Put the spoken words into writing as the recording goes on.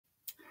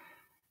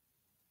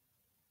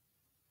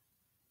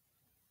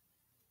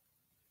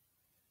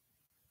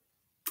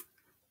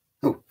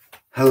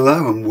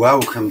Hello and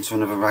welcome to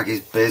another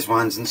Wraggys Beers,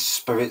 Wines and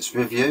Spirits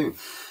review.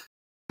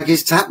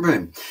 Wraggys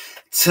Taproom.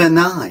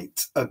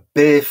 Tonight, a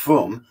beer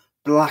from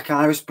Black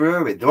Iris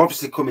Brewery. They're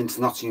obviously coming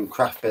to Nottingham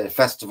Craft Beer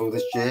Festival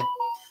this year.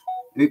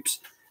 Oops,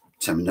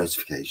 turn my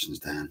notifications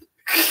down.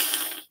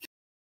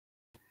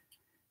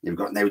 You've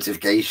got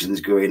notifications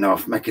going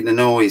off, making a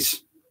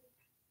noise.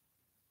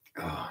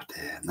 Oh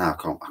dear, now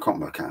I can't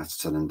work out how to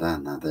turn them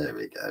down now. There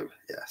we go,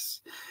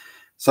 yes.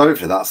 So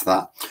hopefully that's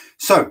that.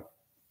 So,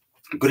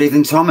 good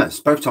evening, Thomas.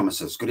 Both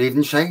Thomases. Good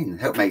evening, Shane.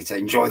 Help me to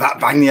enjoy that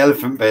Bang the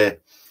Elephant beer.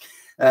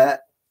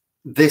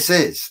 This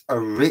is a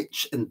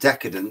rich and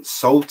decadent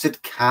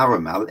salted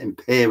caramel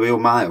imperial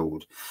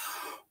mild.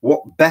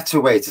 What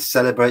better way to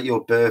celebrate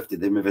your birthday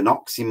than with an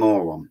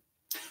oxymoron?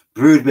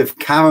 Brewed with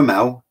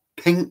caramel,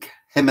 pink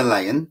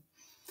Himalayan,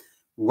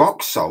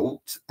 rock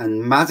salt,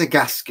 and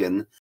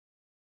Madagascan.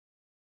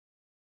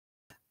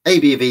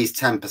 ABV's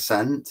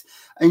 10%.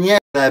 And yeah,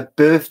 they're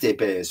birthday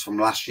beers from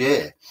last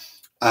year.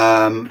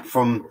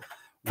 From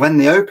when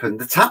they opened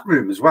the tap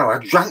room as well. I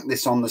drank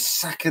this on the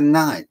second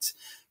night.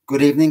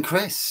 Good evening,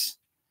 Chris.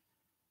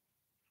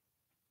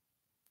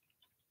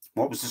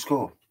 What was the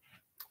score?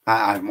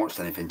 I haven't watched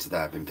anything today.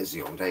 I've been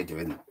busy all day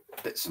doing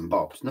bits and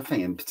bobs.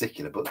 Nothing in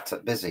particular,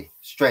 but busy.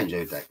 Strange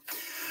old day.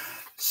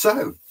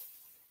 So,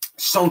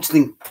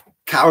 salted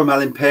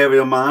caramel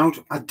imperial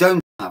mild. I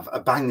don't have a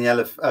Bang the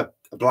Elephant,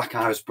 a Black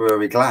Iris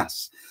Brewery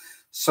glass.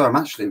 So I'm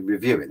actually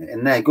reviewing it,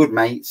 and they're good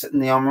mates at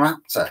Neon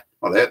Raptor.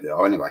 Well, they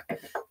are anyway.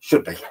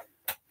 Should be.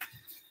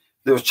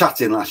 They were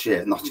chatting last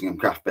year at Nottingham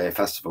Craft Beer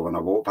Festival when I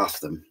walked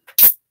past them.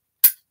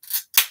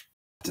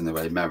 In the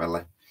way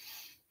merrily.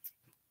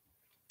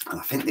 And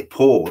I think they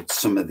poured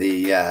some of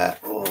the,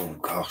 oh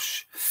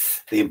gosh,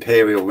 the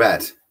Imperial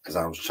Red as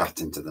I was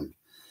chatting to them.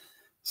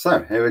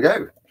 So here we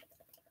go.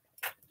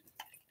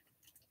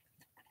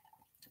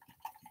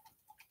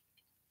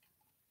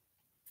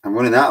 I'm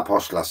running out of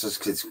posh glasses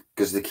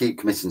because they keep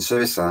committing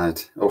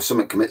suicide, or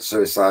someone commits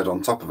suicide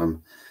on top of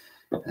them,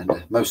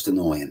 and most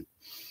annoying.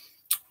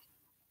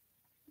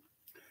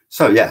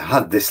 So yeah, I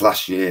had this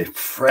last year,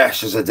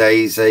 fresh as a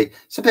daisy.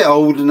 It's a bit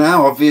older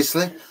now,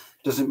 obviously.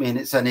 Doesn't mean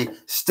it's any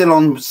still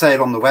on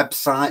sale on the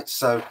website.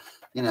 So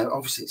you know,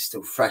 obviously it's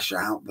still fresh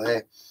out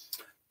there.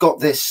 Got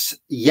this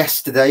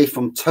yesterday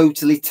from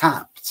Totally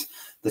Tapped,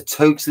 the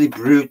Totally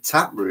Brewed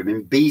Tap Room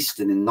in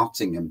Beeston in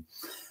Nottingham.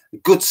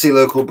 Good to see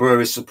local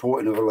breweries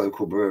supporting other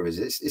local breweries.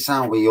 It's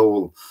how we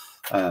all,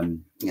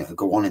 you know,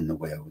 go on in the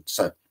world.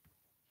 So,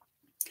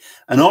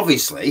 and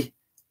obviously,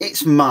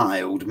 it's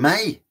mild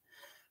May.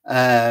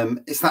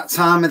 It's that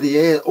time of the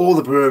year. All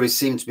the breweries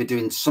seem to be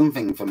doing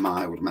something for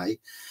mild May.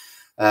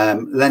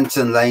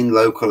 Lenton Lane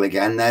local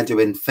again. They're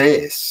doing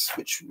Fierce,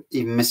 which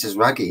even Mrs.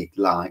 Wraggy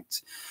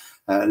liked.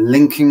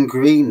 Lincoln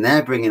Green,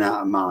 they're bringing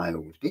out a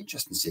mild. It'd be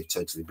interesting to see if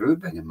Totally Brewed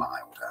bring a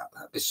mild out.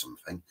 That'd be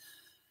something.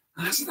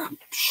 I'm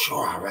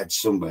sure I read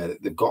somewhere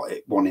that they've got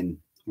it one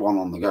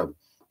on the go,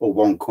 or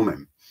one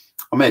coming.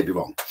 I may be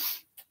wrong.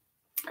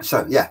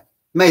 So yeah,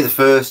 May the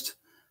 1st,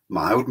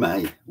 mild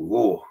May.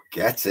 Whoa,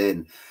 get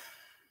in.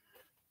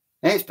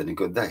 Hey, it's been a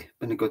good day.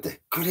 Been a good day.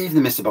 Good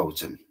evening, Mr.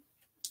 Bolton.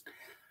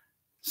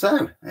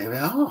 So here we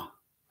are.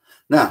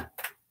 Now,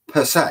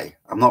 per se,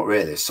 I'm not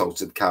really a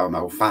salted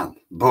caramel fan,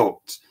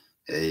 but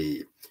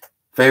a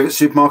favourite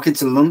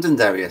supermarket in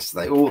Londonderry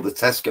yesterday. All the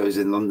Tesco's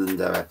in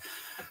Londonderry.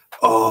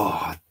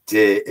 Oh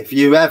dear, if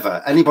you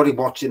ever, anybody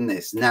watching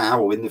this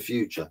now or in the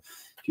future,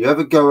 if you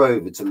ever go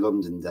over to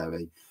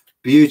Londonderry,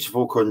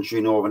 beautiful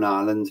country, Northern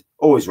Ireland,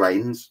 always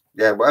rains.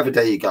 Yeah, whatever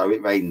day you go,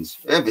 it rains.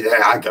 Every day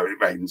I go, it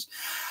rains.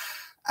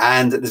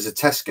 And there's a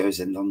Tesco's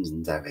in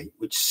Londonderry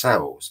which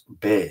sells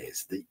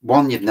beers.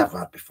 One, you've never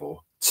had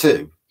before.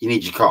 Two, you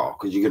need your car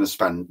because you're going to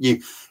spend,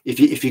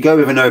 if you go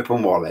with an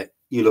open wallet,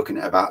 you're looking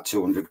at about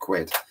 200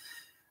 quid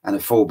and a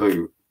full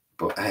boot.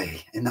 But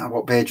hey, isn't that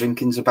what beer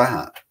drinking's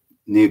about?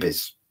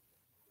 Newbies.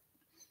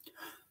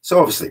 So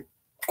obviously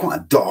quite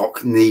a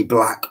dark knee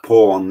black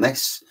pour on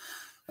this.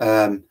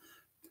 About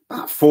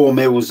 4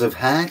 mils of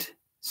head,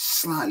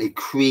 slightly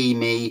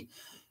creamy.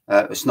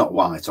 It's not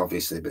white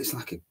obviously, but it's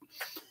like a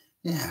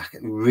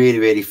really,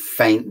 really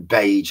faint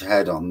beige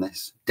head on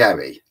this.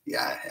 Derry.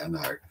 Yeah, I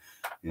know.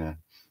 Yeah.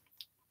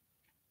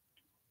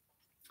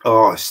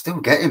 Oh, it's still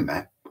getting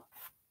me.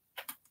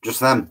 Just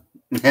them.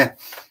 Yeah.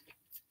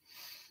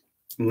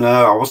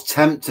 No, I was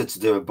tempted to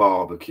do a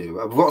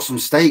barbecue. I've got some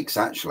steaks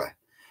actually.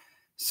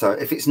 So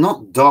if it's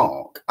not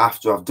dark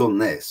after I've done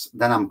this,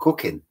 then I'm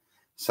cooking.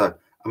 So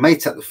I may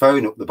take the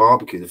phone up the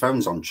barbecue. The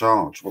phone's on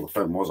charge. Well, the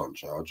phone was on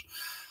charge.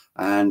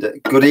 And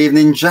good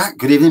evening, Jack.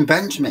 Good evening,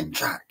 Benjamin.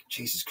 Jack,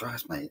 Jesus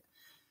Christ, mate.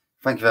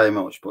 Thank you very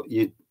much. But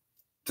it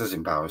does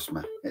embarrass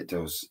me. It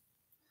does.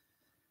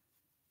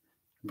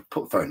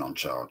 Put the phone on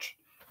charge.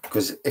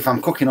 Because if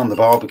I'm cooking on the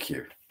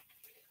barbecue,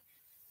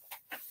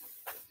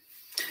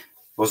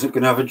 wasn't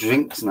going to have a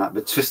drink tonight,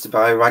 but twisted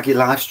by a Wraggy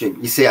live stream.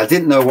 You see, I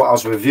didn't know what I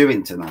was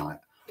reviewing tonight.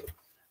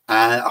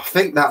 And I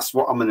think that's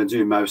what I'm going to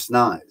do most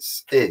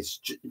nights,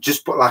 is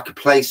just put like a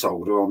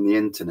placeholder on the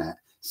internet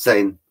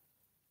saying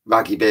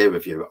Wraggy beer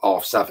review at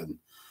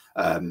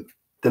 7:30.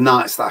 the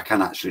nights that I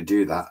can actually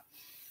do that.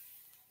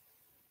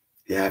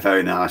 Yeah,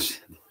 very nice.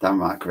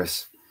 Damn right,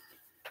 Chris.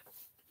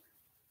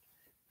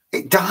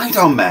 It died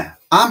on me.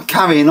 I'm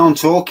carrying on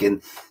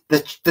talking.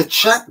 The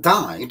chat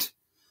died,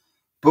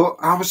 but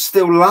I was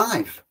still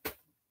live.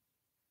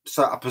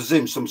 So I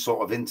presume some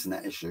sort of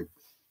internet issue.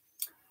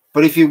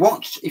 But if you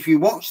watch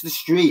the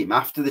stream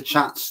after the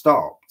chat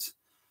stopped,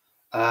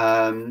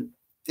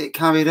 it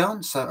carried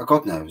on. So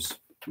God knows,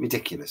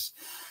 ridiculous.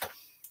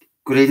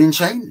 Good evening,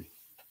 Shane.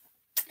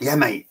 Yeah,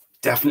 mate,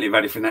 definitely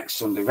ready for next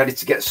Sunday. Ready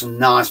to get some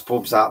nice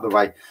pubs out of the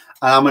way, and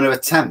I'm going to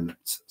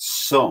attempt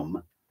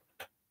some.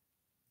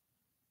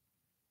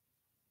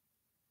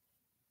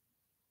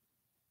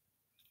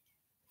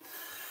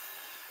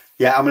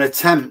 Yeah, I'm going to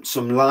attempt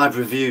some live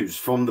reviews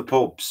from the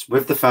pubs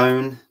with the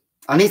phone.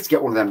 I need to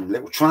get one of them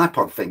little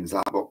tripod things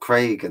like what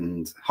Craig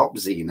and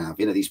Hopsy have,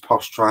 you know, these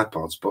posh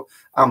tripods, but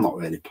I'm not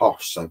really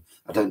posh, so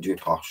I don't do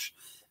posh.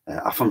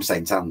 I'm from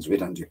St. Anne's, we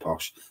don't do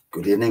posh.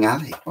 Good evening,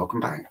 Ali.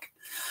 Welcome back.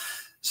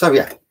 So,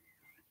 yeah,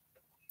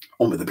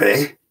 on with the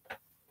beer.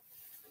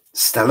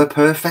 Stella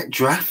Perfect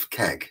Draft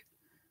Keg.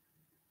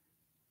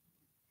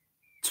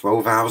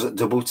 12 hours at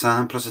double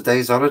time plus a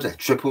day's holiday.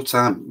 Triple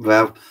time.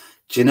 Well,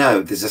 do you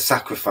know, there's a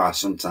sacrifice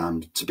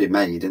sometimes to be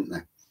made, isn't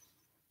there?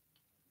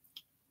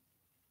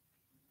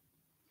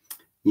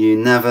 You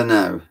never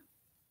know.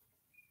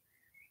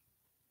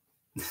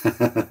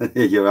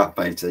 You have,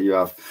 Peter, you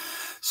have.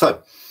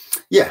 So,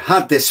 yeah,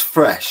 had this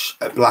fresh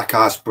at Black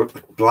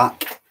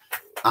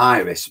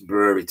Iris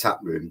Brewery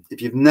Taproom.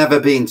 If you've never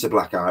been to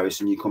Black Iris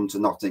and you come to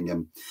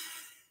Nottingham,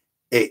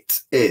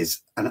 it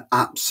is an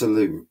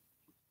absolute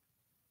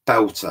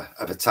belter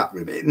of a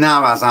taproom. It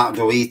now has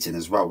outdoor eating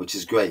as well, which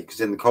is great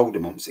because in the colder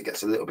months it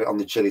gets a little bit on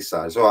the chilly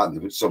side. It's all right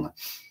in the summer.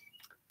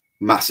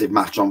 Massive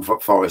match on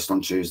Forest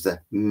on Tuesday.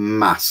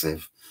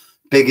 Massive.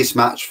 Biggest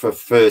match for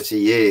 30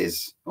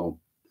 years, or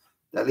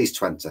at least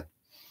 20.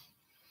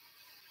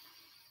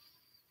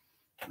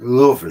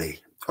 Lovely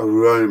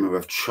aroma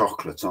of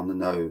chocolate on the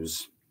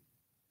nose.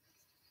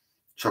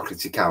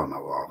 Chocolatey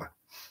caramel, rather.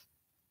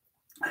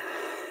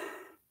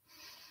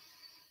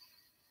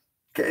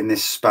 Getting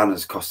this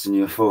spanner's costing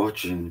you a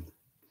fortune.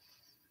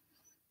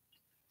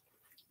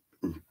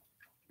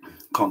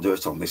 Can't do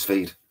it on this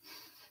feed.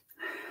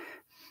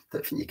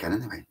 Don't think you can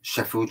anyway.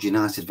 Sheffield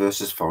United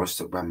versus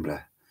Forest at Wembley.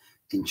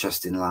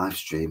 Interesting live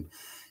stream.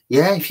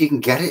 Yeah, if you can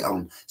get it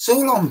on. It's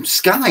all on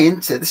Sky,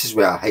 isn't it? This is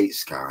where I hate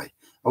Sky.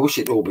 I wish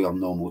it'd all be on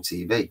normal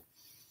TV.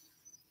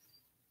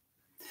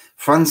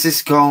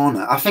 Francis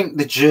Garner. I think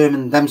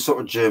them sort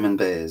of German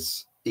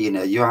beers, you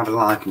know, you either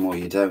like them or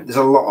you don't. There's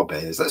a lot of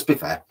beers. Let's be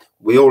fair.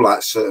 We all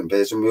like certain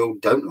beers and we all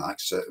don't like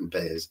certain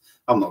beers.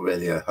 I'm not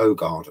really a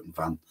Hoegaarden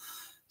fan.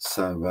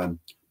 So,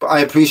 but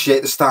I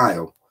appreciate the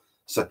style.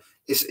 So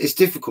it's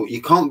difficult.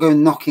 You can't go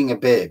knocking a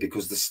beer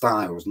because the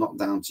style is not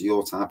down to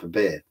your type of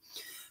beer.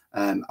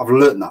 I've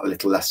learned that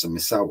little lesson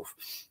myself.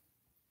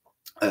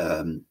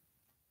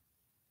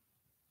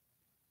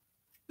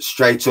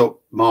 Straight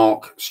up,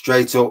 Mark.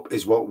 Straight up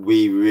is what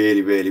we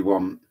really, really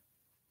want.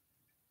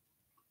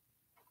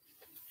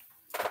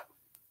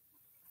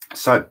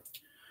 So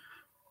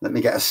let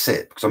me get a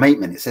sip because I'm 8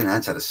 minutes in. I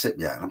haven't had a sip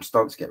yet, and I'm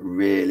starting to get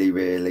really,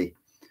 really.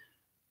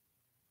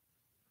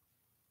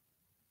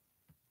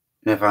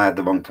 If I had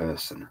the wrong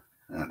person,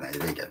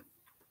 there you go.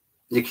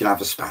 You can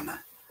have a spanner.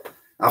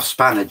 I've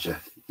spannered you.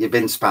 You've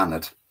been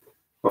spannered.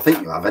 Well, I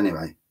think you have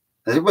anyway.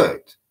 Has it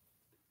worked?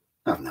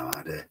 I have no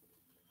idea.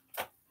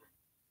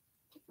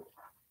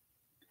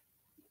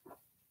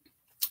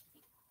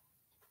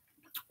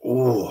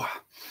 Oh,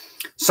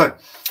 so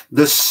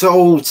the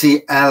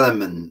salty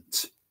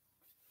element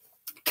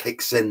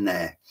kicks in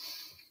there.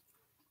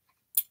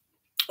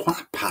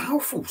 Quite a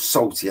powerful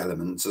salty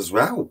element as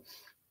well.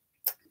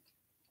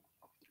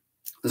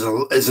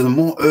 There's a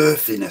more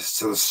earthiness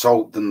to the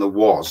salt than there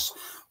was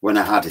when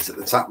I had it at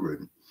the tap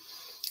room.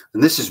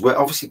 And this is where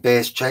obviously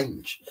beers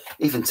change.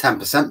 Even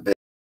 10% beer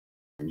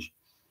change.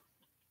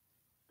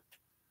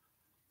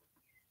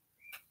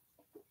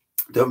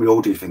 Don't we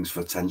all do things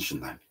for attention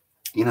though?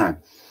 You know,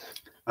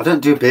 I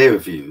don't do beer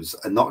reviews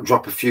and not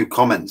drop a few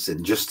comments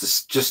in just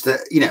to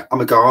you know,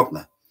 I'm a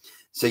gardener.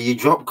 So you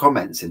drop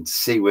comments in to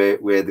see where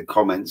the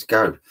comments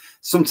go.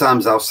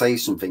 Sometimes I'll say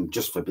something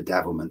just for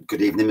bedevilment.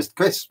 Good evening, Mr.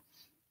 Chris.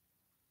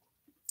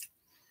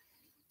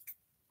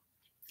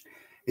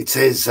 It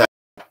is,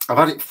 I've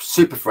had it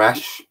super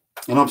fresh.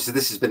 And obviously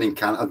this has been in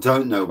can. I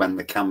don't know when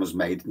the can was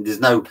made. There's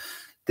no,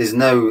 I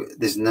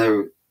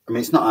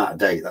mean, it's not out of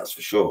date, that's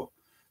for sure.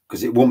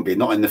 Because it won't be,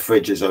 not in the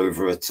fridges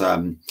over at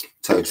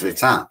Totally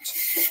Tapped.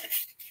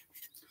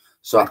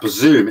 So I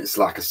presume it's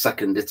like a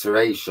second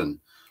iteration.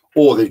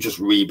 Or they've just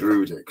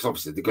rebrewed it. Because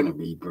obviously they're going to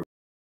rebrew it.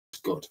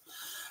 It's good.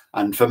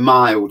 And for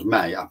mild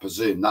May, I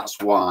presume that's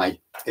why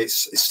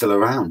it's still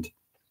around.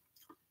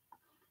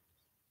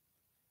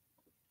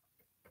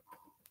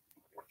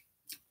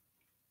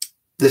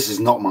 This is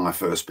not my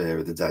first beer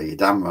of the day, you're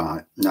damn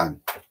right. No.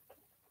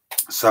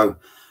 So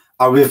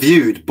I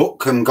reviewed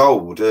Buckham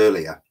Gold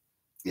earlier.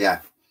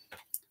 Yeah.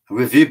 I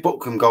reviewed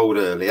Buckham Gold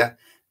earlier,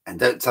 and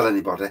don't tell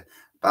anybody,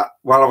 But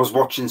while I was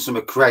watching some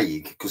of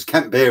Craig, because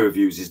Kent Beer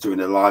Reviews is doing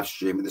a live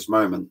stream at this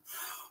moment,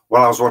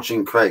 while I was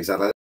watching Craig's, I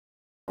had a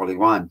barley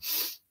wine,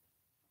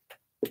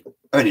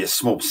 only a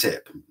small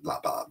sip,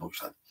 like that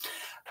much.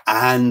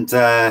 And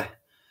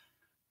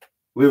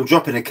we were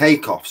dropping a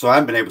cake off, so I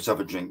haven't been able to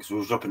have a drink. So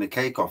we were dropping a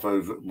cake off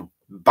over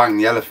Bang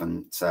the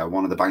Elephant,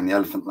 one of the Bang the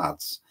Elephant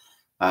lads,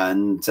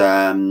 and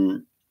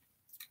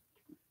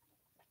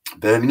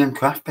Birmingham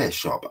Craft Beer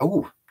Shop.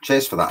 Oh,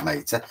 cheers for that,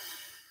 mate.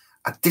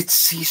 I did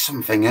see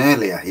something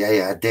earlier.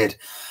 Yeah, I did.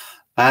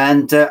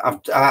 And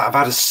I've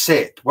had a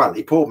sip. Well,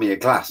 he poured me a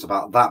glass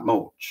about that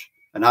much,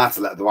 and I had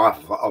to let the wife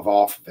have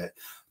half of it.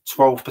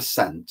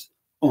 12%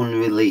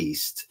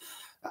 unreleased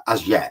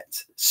as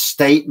yet.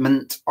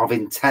 Statement of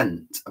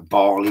intent, a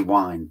barley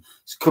wine.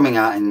 It's coming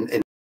out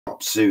in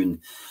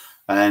soon,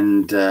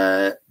 and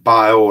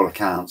by all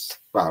accounts,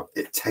 well,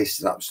 it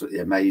tasted absolutely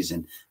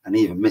amazing, and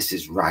even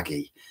Mrs.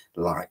 Wraggy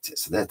liked it.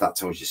 So that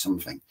tells you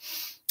something.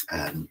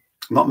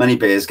 Not many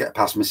beers get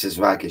past Mrs.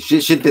 Wraggy.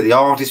 She'd be the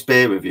hardest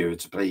beer reviewer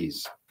to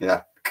please.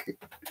 Yeah.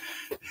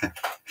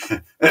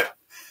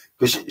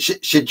 Because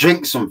she'd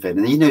drink something,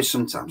 and you know,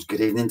 sometimes,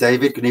 good evening,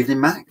 David, good evening,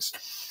 Max.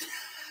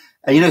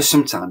 And you know,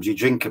 sometimes you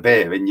drink a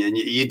beer and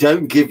you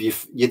don't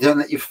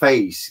let your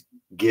face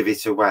give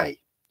it away.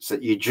 So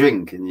you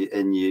drink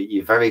and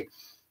you're very,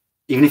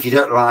 even if you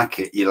don't like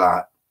it, you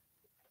like,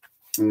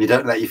 and you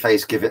don't let your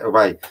face give it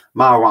away.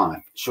 My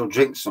wife, she'll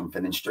drink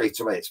something and straight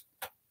away it's,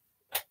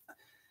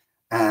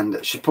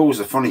 and she pulls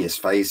the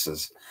funniest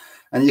faces.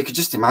 And you could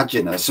just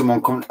imagine her,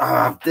 someone coming,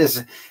 oh,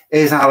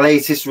 here's our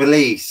latest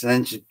release. And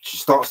then she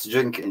starts to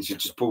drink it and she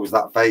just pulls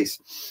that face.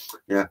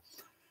 Yeah.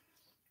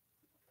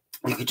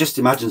 You could just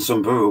imagine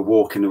some brewer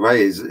walking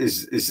away,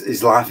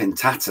 his life in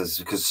tatters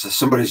because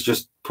somebody's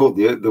just pulled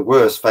the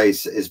worst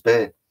face at his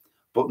beer.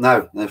 But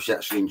no, she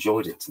actually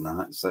enjoyed it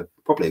tonight. So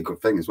probably a good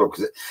thing as well,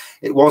 because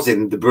it was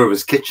in the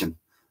brewer's kitchen.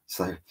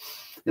 So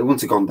it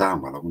wouldn't have gone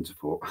down well, I wouldn't have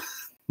thought.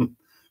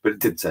 But it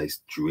did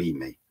taste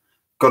dreamy.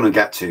 Gonna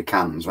get 2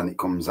 cans when it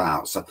comes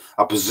out. So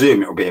I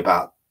presume it'll be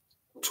about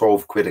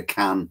 12 quid a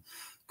can,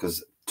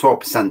 because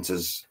 12%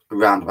 is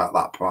around about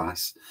that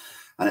price.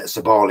 And it's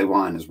a barley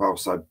wine as well.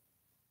 So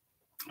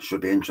should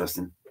be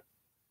interesting.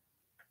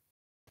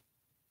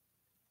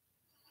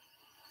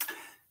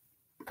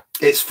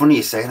 It's funny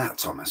you say that,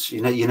 Thomas.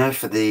 You know,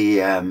 for the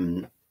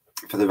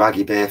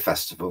Wraggy Beer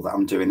Festival that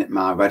I'm doing at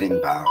my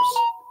Reading Bows.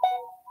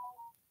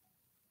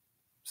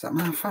 Is that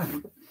my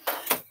phone?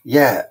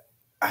 Yeah,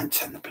 I haven't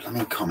turned the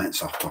blooming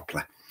comments off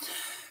properly.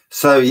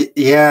 So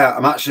yeah,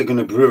 I'm actually going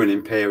to brew an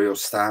Imperial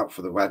Stout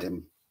for the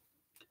wedding.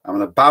 I'm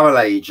going to barrel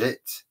age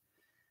it,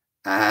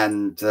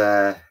 and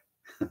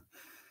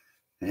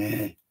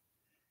yeah.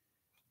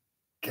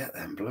 Get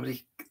them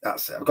bloody,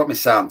 that's it. I've got my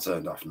sound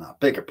turned off now.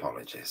 Big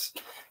apologies.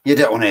 You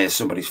don't want to hear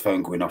somebody's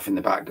phone going off in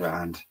the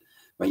background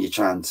when you're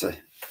trying to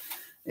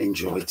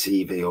enjoy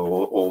TV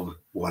or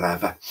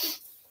whatever.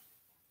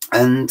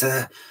 And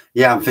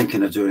yeah, I'm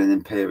thinking of doing an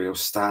Imperial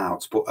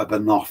Stout, but a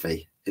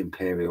Banoffee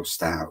Imperial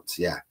Stout.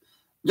 Yeah,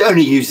 you're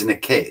only using a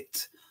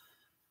kit.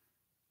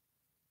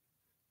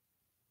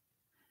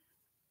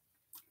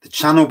 The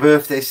channel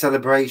birthday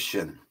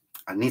celebration.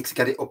 I need to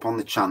get it up on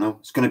the channel.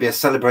 It's going to be a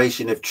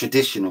celebration of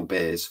traditional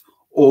beers.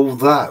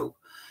 Although,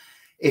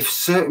 if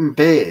certain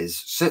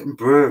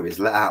breweries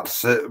let out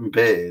certain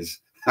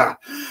beers, I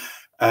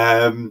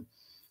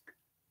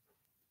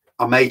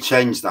may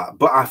change that.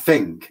 But I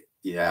think,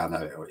 yeah, I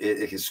know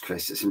it is,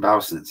 Chris. It's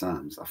embarrassing at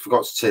times. I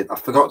forget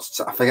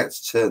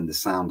to turn the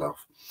sound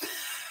off.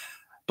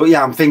 But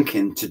yeah, I'm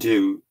thinking to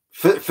do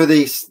for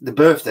the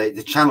birthday,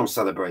 the channel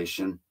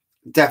celebration.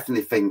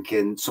 Definitely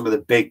thinking some of the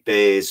big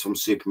beers from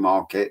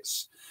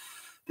supermarkets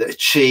that are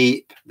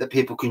cheap, that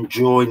people can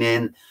join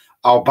in.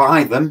 I'll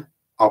buy them.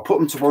 I'll put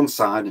them to one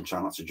side and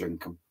try not to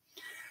drink them,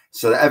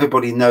 so that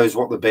everybody knows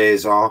what the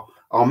beers are.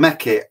 I'll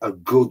make it a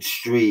good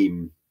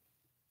stream.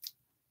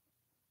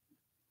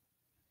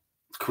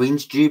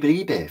 Queen's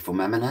Jubilee beer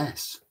from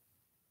M&S.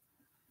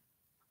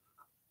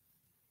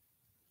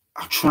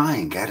 I'll try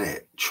and get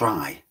it.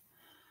 Try.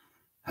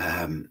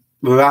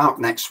 We're out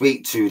next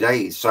week, 2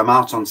 days. So I'm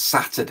out on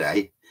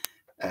Saturday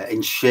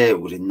in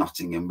Sherwood in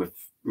Nottingham with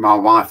my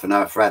wife and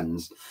her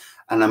friends.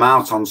 And I'm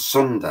out on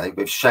Sunday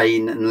with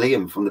Shane and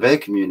Liam from the beer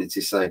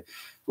community. So,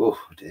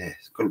 oh dear,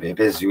 it's going to be a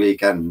busy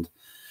weekend.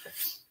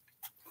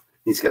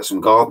 Need to get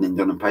some gardening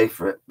done and pay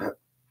for it. But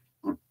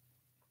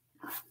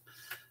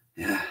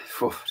yeah,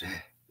 oh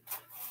dear.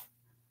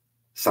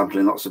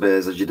 Sampling lots of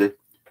beers as you do.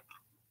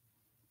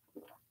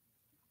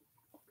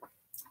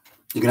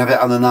 You can have it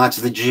on the night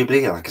of the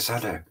Jubilee, like I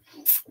said.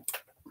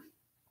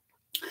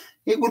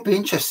 It would be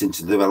interesting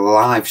to do a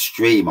live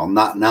stream on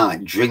that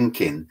night,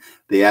 drinking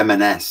the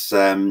M&S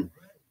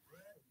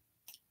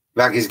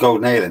Wraggy's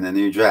Gold Nail in a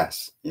new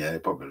dress. Yeah,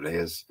 it probably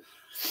is.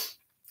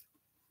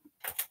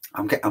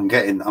 I'm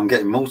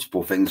getting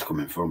multiple things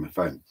coming from my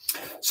phone.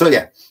 So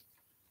yeah,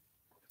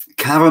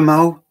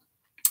 caramel,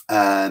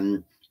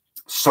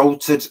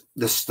 salted.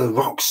 The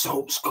rock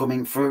salt's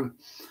coming through,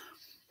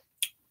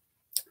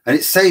 and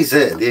it says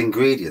here the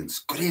ingredients.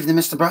 Good evening,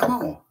 Mr.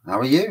 Bramwell. How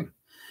are you?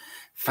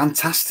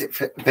 Fantastic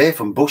beer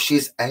from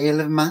Bush's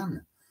Ale of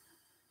Man.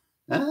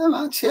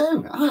 That's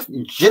you.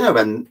 Do you know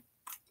when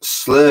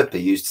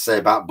Slurpee used to say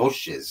about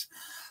Bush's?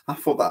 I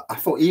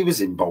thought he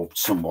was involved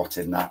somewhat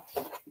in that.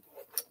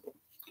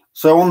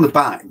 So on the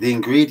back, the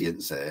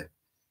ingredients here.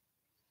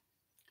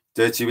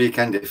 Dirty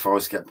weekend if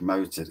Forrest get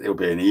promoted. It'll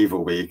be an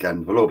evil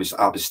weekend.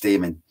 I'll be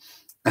steaming.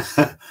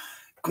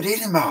 Good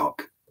evening,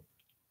 Mark.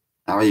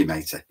 How are you,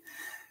 matey?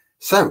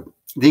 So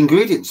the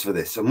ingredients for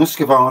this are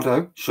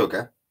muscovado,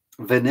 sugar,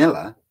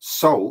 vanilla,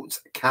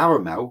 salt,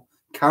 caramel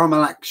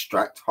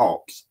extract,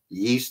 hops,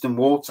 yeast and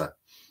water.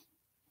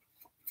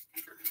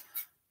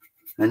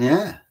 And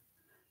yeah,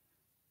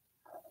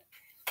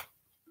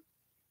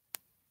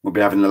 we'll be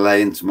having a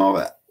lay-in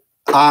tomorrow.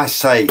 I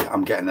say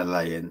I'm getting a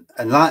lay-in.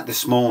 And like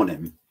this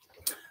morning,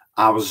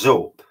 I was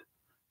up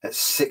at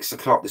 6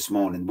 o'clock this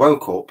morning,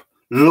 woke up,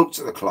 looked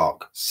at the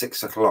clock,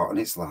 6 o'clock, and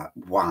it's like,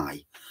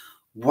 why?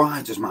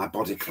 Why does my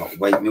body clock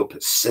wake me up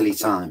at silly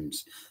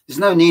times? There's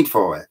no need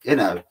for it, you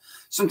know.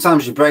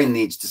 Sometimes your brain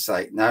needs to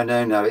say, no,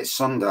 it's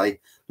Sunday.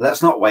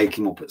 Let's not wake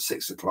him up at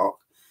 6 o'clock.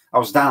 I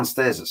was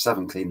downstairs at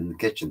 7 cleaning the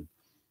kitchen.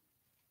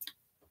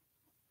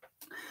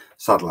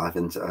 Sad life,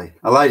 isn't it?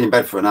 I laid in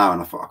bed for an hour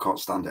and I thought, I can't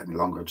stand it any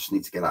longer. I just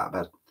need to get out of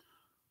bed.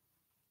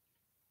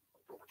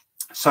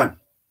 So,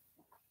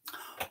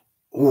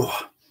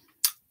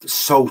 the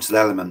salted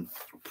element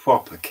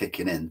proper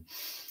kicking in.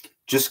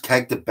 Just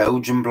kegged the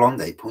Belgian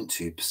blonde,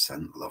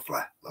 8.2%. Lovely,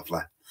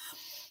 lovely.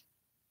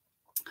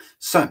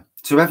 So,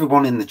 to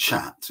everyone in the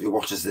chat who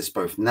watches this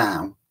both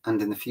now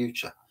and in the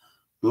future,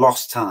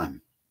 lost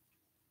time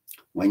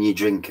when you're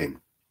drinking.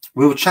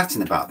 We were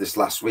chatting about this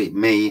last week,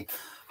 me,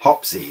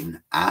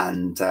 Hopzine,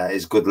 and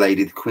his good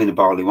lady, the Queen of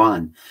Barley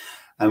Wine.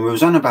 And we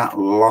was on about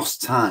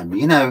lost time.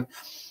 You know,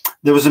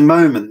 there was a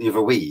moment the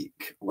other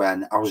week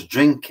when I was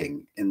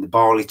drinking in the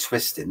Barley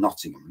Twist in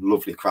Nottingham,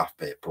 lovely craft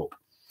beer pub.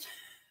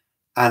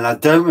 And I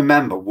don't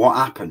remember what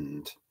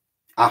happened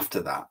after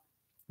that.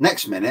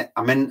 Next minute,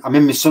 I'm in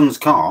my son's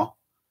car,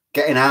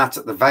 getting out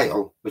at the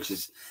Vale, which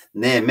is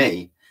near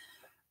me.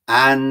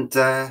 And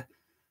I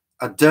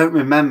don't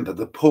remember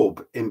the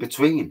pub in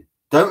between.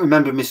 Don't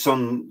remember my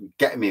son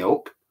getting me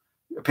up,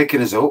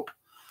 picking us up.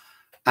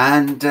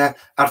 And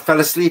I fell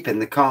asleep in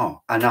the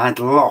car and I'd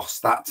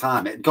lost that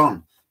time. It had gone.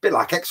 A bit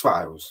like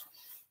X-Files.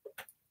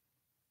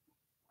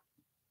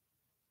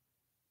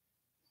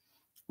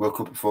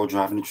 Woke up before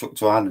driving a truck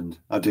to Ireland.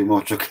 I do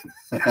more trucking.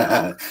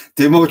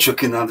 Do more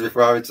trucking than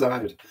before I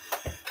retired.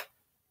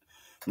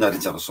 No, I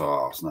didn't have a sore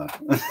arse, no.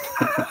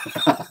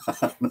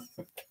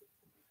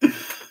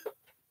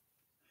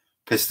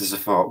 Pissed as a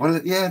fart. Well,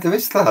 yeah, there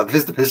is that.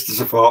 There's the pissed as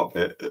a fart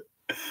bit.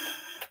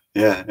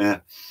 Yeah.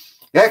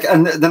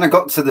 And then I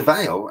got to the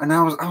Vale and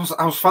I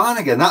was fine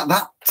again.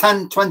 That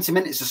 10, 20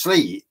 minutes of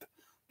sleep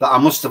that I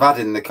must have had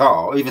in the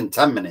car, even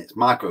 10 minutes,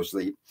 micro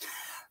sleep,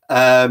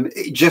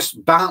 it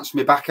just bounced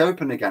me back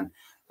open again.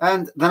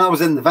 And then I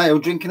was in the Vale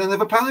drinking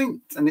another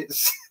pint. And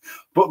it's,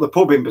 but the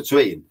pub in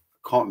between,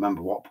 I can't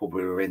remember what pub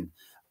we were in.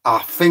 I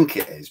think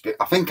it is, but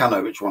I think I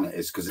know which one it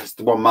is because it's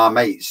the one my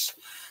mates.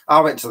 I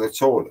went to the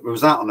toilet. We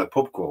was out on a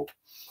pub crawl.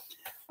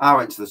 I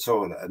went to the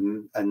toilet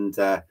and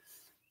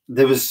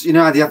there was, you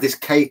know, they had this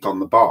cake on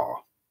the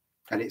bar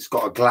and it's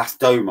got a glass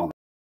dome on it.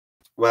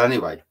 Well,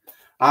 anyway,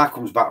 I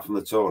comes back from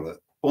the toilet.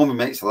 All my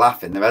mates are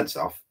laughing their heads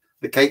off.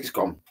 The cake's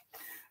gone.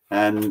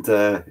 And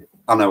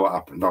I know what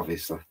happened,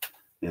 obviously.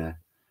 Yeah.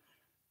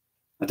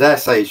 I dare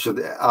say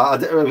I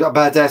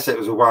dare say it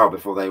was a while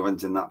before they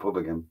went in that pub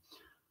again.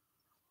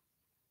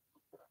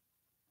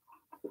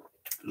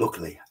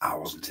 Luckily, I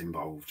wasn't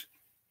involved.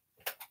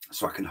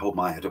 So I can hold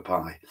my head up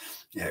high.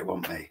 Yeah, it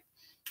wasn't me.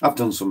 I've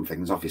done some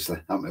things, obviously,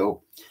 haven't we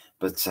all?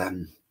 But,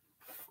 so,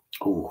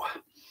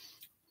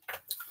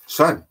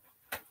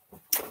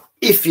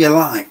 if you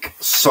like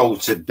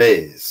salted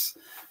beers,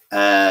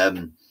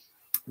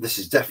 this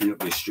is definitely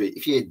up your street.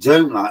 If you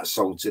don't like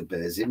salted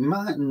beers, it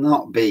might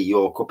not be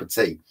your cup of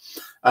tea.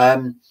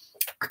 I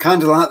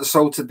kind of like the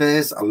salted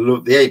beers. I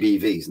love the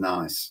ABV is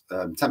nice.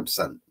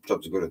 10%,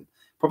 jobs are good.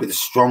 Probably the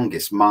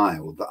strongest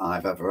mild that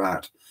I've ever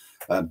had.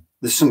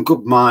 There's some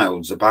good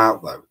milds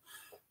about though.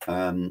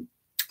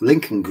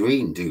 Lincoln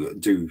Green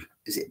do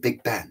is it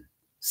Big Ben?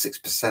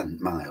 6%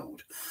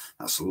 mild.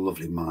 That's a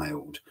lovely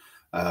mild.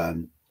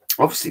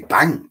 Obviously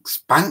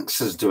Banks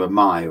has do a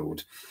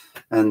mild,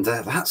 and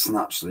that's an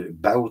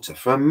absolute belter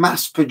for a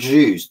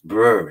mass-produced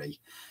brewery.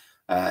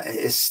 It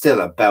is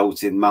still a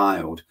belting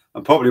mild,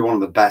 and probably one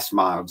of the best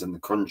milds in the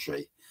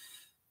country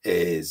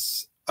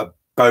is a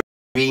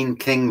Green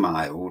King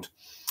mild,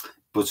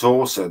 but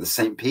also the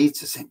St.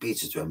 Peter's. St.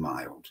 Peter's do a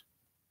mild.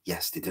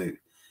 Yes, they do.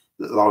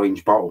 Little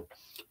orange bottle.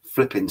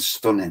 Flipping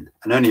stunning,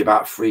 and only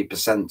about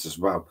 3% as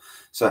well.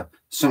 So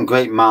some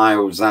great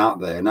milds out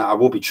there, and I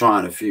will be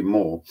trying a few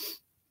more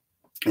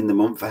in the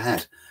month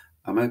ahead.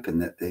 I'm hoping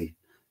that the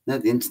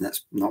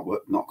internet's not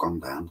gone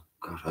down.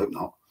 God, I hope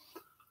not.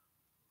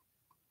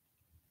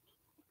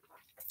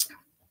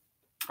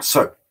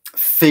 So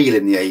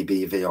feeling the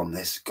ABV on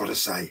this, gotta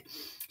say,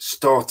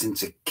 starting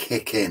to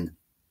kick in.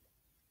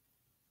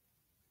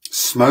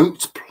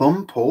 Smoked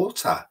plum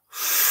porter.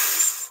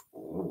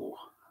 Oh,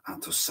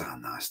 that does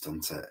sound nice,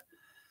 doesn't it?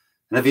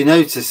 And have you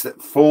noticed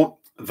that for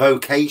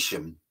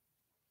Vocation,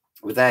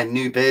 with their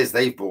new beers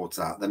they've brought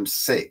out, them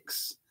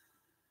 6,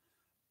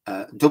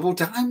 double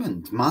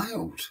diamond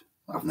mild.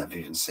 I've never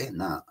even seen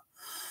that.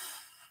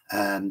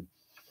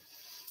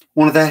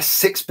 One of their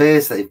 6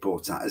 beers they've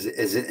brought out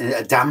is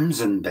a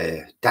damson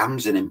beer,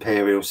 damson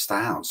imperial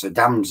stout. So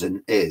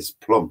damson is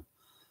plum,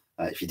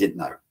 if you didn't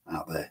know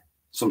out there,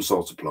 some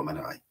sort of plum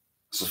anyway.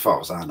 That's as far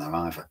as I know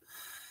either.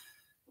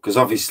 Because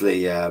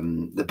obviously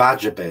the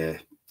Badger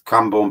beer,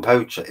 Cranbourne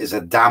Poacher, is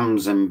a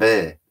damson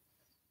beer.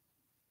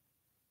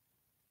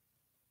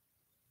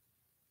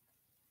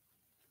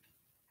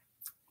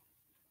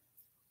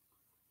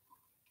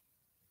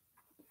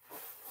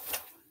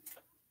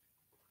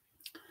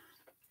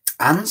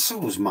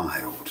 Ansel's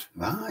mild,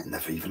 right?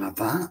 Never even had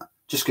that.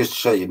 Just goes to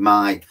show you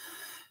my,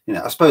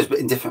 I suppose, but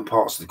in different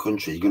parts of the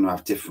country, you're going to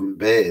have different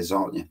beers,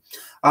 aren't you?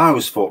 I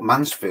always thought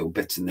Mansfield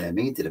bit in there,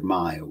 me did a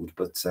mild,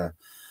 but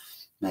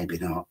maybe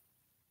not.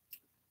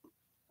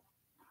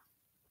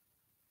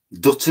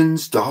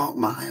 Dutton's dark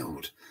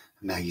mild,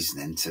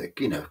 amazing, isn't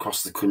it?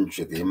 Across the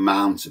country, the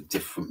amount of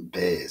different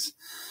beers.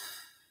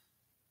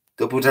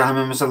 Double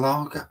Diamond was a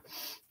lager.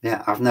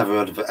 Yeah, I've never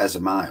heard of it as a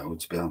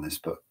mild, to be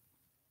honest, but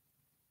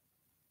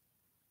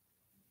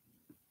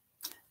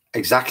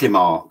exactly,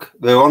 Mark.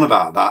 We were on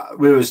about that.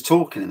 We was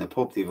talking in the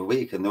pub the other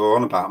week, and they were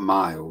on about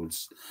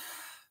milds.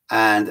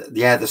 And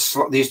yeah, they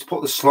used to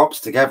put the slops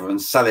together and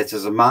sell it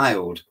as a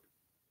mild.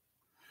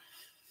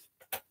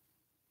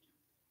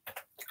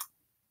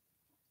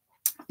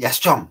 Yes,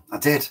 John, I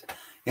did.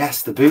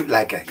 Yes, the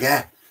bootlegger.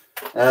 Yeah.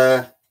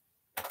 Yeah,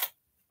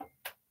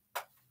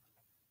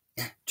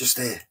 just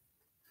here.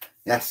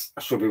 Yes,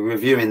 I shall be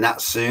reviewing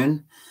that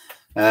soon.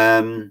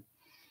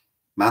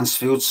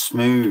 Mansfield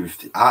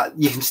Smooth.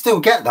 You can still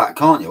get that,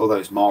 can't you? Although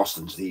it's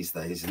Marston's these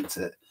days, isn't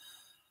it?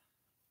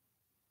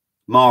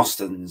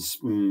 Marston's.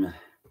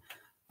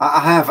 I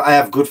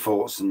have good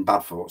thoughts and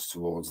bad thoughts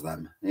towards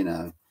them.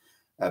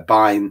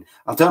 Buying.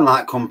 I don't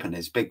like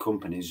companies, big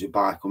companies who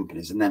buy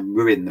companies and then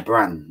ruin the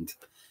brand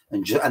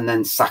and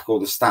then sack all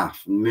the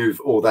staff and move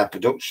all their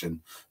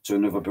production to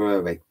another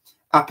brewery.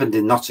 Happened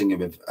in Nottingham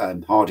with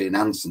Hardy and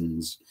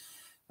Hanson's,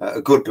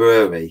 a good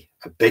brewery,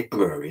 a big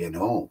brewery and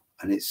all.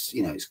 And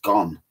it's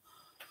gone.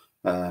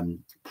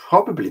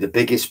 Probably the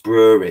biggest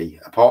brewery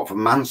apart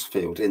from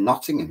Mansfield in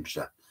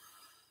Nottinghamshire.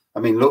 I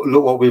mean,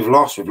 look what we've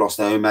lost. We've lost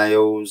home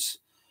ales.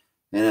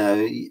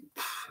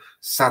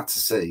 Sad to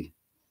see.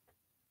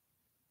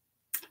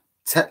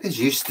 Tetley's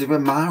used to be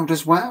mild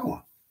as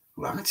well.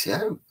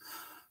 Rightio.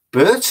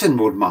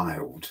 Burtonwood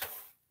mild.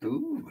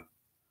 Ooh.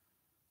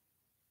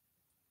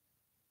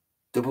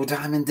 Double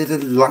Diamond did a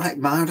light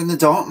mild and the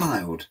dark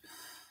mild.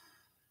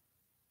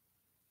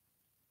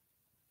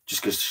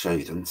 Just goes to show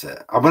you, doesn't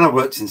it? When I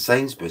worked in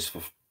Sainsbury's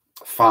for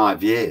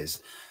 5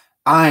 years,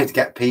 I'd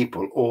get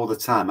people all the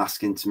time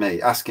asking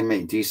me,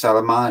 do you sell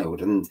a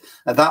mild? And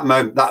at that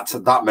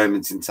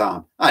moment in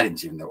time, I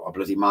didn't even know what a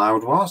bloody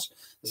mild was.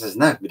 I says,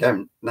 no, we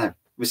don't. No,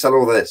 we sell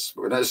all this,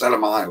 but we don't sell a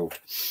mild.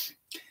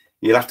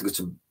 You'd have to go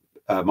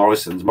to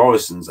Morrison's.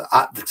 Morrison's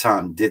at the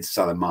time did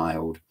sell a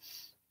mild.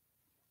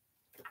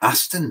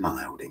 Aston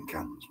mild in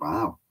cans.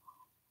 Wow.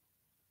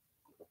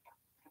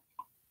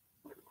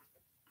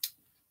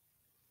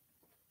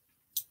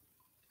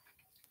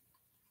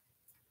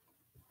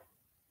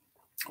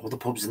 All the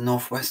pubs in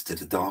North West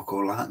did a dark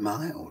or light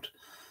mild.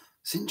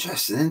 It's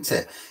interesting, isn't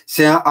it?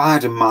 See, I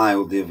had a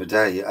mild the other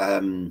day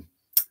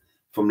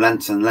from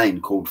Lenton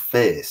Lane called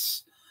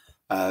Fierce.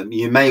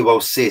 You may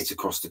well see it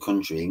across the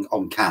country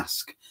on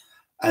cask.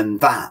 And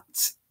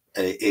that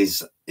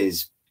is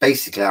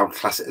basically, I would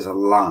class it as a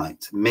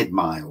light,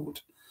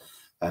 mid-mild.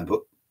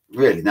 But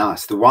really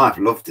nice. The wife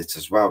loved it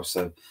as well.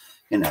 So,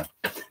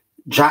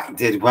 Jack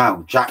did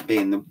well. Jack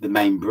being the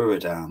main brewer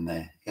down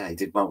there. Yeah, he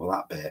did well with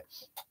that bit.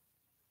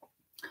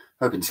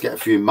 Hoping to get a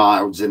few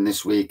milds in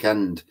this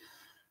weekend.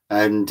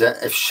 And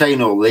if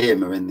Shane or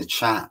Liam are in the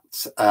chat,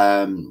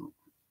 have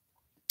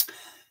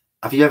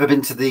you ever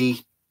been to the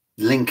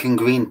Lincoln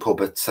Green pub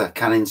at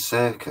Canning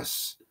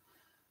Circus?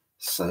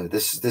 So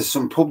there's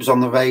some pubs on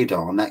the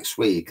radar next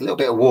week. A little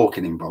bit of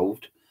walking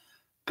involved.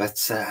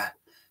 But,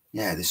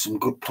 yeah, there's some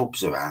good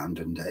pubs around.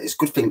 And it's a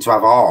good thing to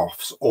have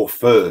halves or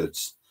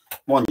thirds.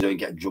 One, you don't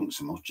get drunk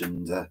so much.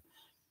 And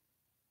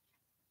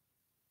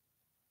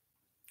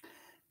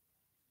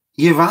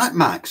you're right,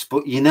 Max,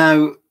 but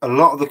a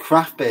lot of the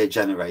craft beer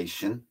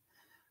generation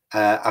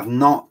have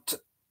not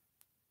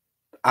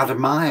had a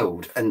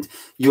mild, and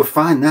you'll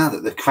find now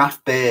that the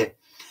craft beer,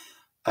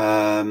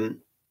 a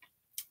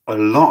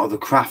lot of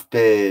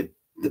the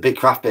big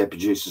craft beer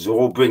producers are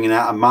all bringing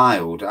out a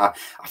mild. I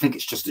think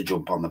it's just a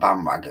jump on the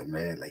bandwagon,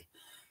 really.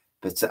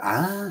 But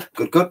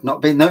good,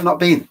 not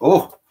been.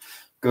 Oh,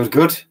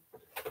 good.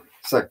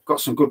 So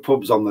got some good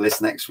pubs on the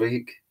list next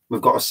week.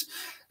 We've got a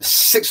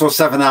 6 or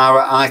 7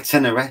 hour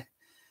itinerary.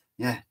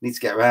 Yeah, need to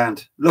get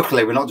around.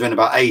 Luckily, we're not doing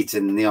about 8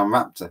 in Neon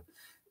Raptor.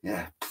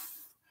 Yeah,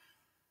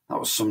 that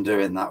was some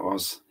doing, that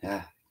was.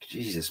 Yeah,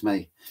 Jesus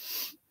me.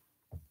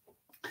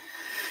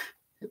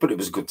 But it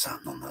was a good time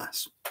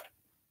nonetheless.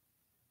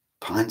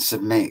 Pints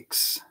of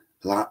mix.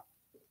 Like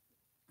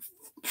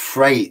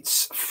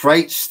Freights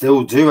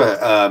still do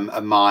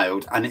a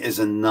mild, and it is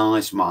a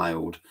nice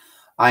mild.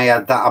 I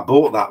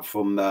bought that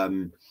from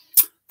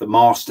the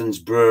Marston's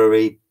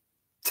Brewery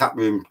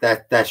Taproom,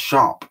 their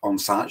shop,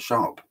 on-site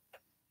shop.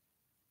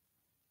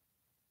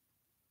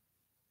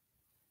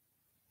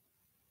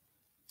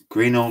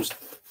 Green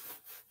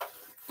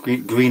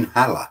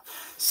Hella.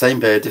 Same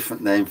beer,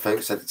 different name.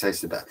 Folks said it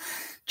tasted better.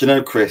 Do you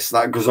know, Chris,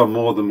 that goes on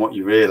more than what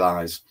you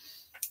realise.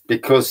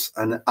 Because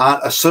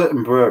a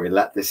certain brewery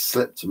let this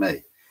slip to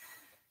me.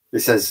 It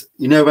says,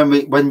 you know, when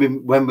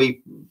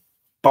we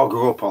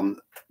bogger up on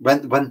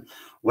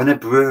when a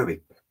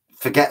brewery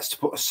forgets to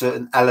put a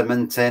certain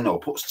element in or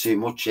puts too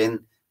much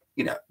in,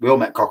 you know, we all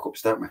make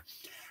cock-ups, don't we?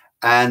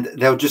 And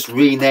they'll just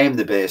rename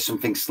the beer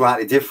something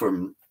slightly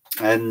different.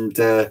 And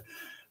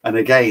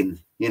again,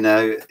 you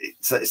know,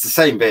 it's the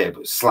same beer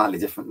but slightly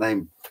different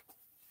name.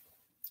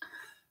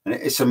 And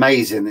it's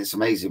amazing. It's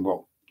amazing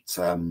what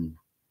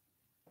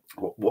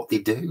they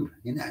do,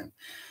 you know.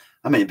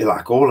 I mean, it'd be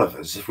like all of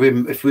us if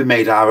we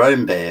made our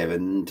own beer,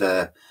 and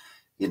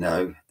you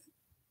know,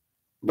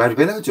 we'd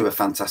be able to do a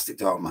fantastic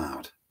dark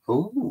mild.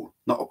 Oh,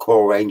 not a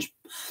core range.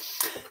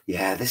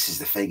 Yeah, this is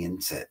the thing,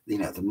 isn't it? You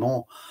know, the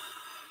more,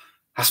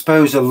 I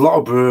suppose, a lot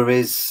of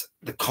breweries,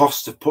 the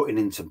cost of putting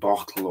into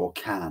bottle or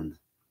can,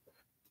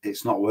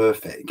 it's not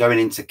worth it. Going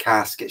into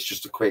cask, it's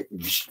just a quick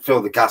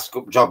fill the cask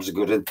up. Jobs are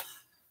good, and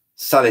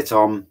sell it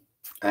on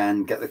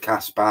and get the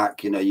cask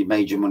back. You know, you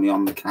made your money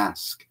on the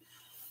cask.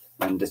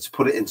 And to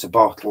put it into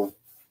bottle,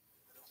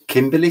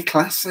 Kimberley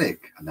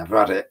Classic. I never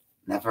had it.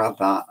 Never had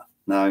that.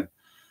 No,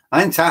 I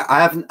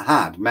haven't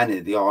had many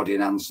of the Hardy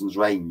and Hanson's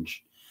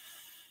range.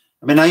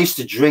 I mean, I used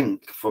to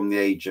drink from the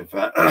age of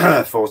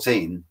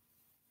 14.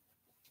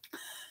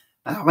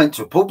 I went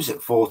to pubs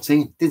at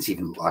 14. Didn't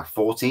even look like a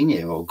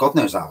 14-year-old. God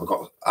knows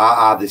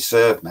how they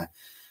served me.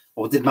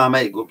 Or did my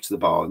mate go up to the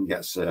bar and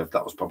get served?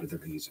 That was probably the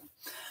reason.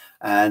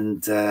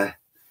 And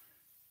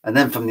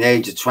then from the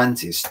age of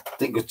 20, I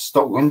think I'd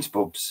stopped going to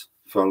pubs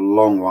for a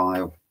long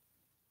while.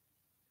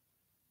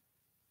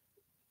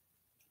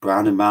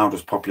 Brown and mild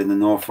was popular in the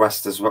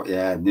Northwest as well.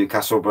 Yeah,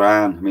 Newcastle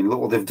Brown. I mean, look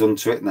what they've done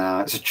to it now.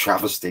 It's a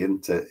travesty,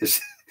 isn't it?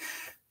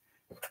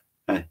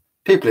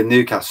 People in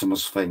Newcastle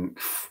must think,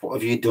 what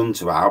have you done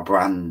to our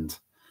brand?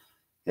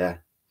 Yeah.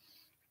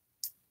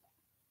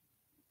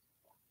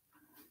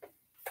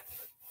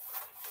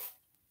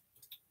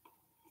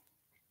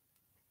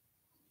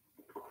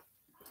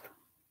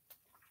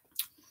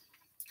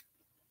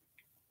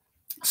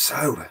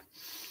 So,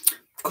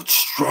 good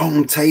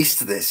strong taste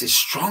to this. It's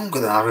stronger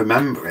than I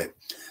remember it.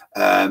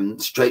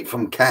 Straight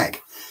from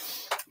keg.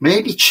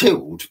 Maybe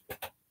chilled.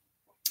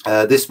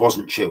 This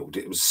wasn't chilled.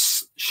 It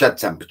was shed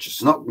temperature.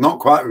 So not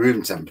quite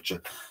room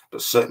temperature,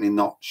 but certainly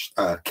not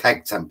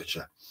keg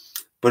temperature.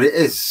 But it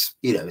is,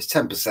 you know, it's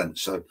 10%.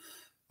 So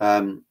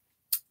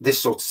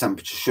this sort of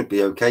temperature should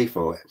be okay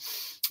for it.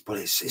 But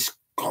it's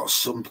got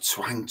some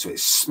twang to it.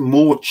 It's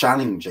more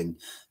challenging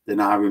than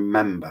I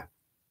remember.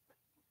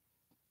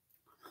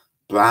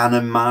 Brown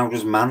and mild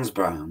was man's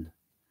brown.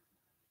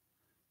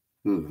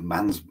 Ooh,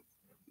 man's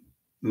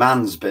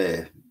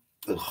beer.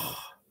 Ugh.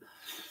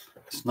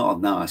 It's not a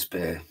nice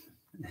beer.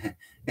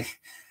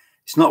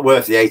 It's not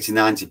worth the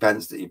 80-90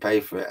 pence that you pay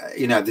for it.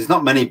 You know, there's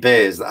not many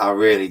beers that I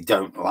really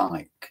don't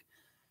like.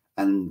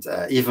 And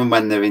even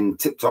when they're in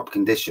tip-top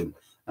condition,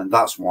 and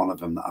that's one of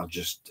them that I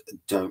just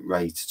don't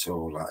rate at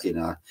all. Like, you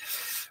know,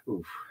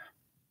 oof.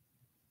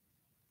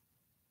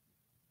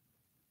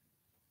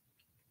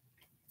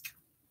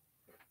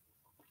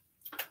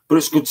 But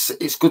it's good.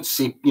 It's good to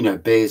see, you know,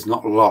 beer's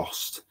not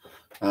lost.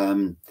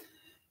 You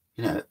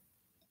know,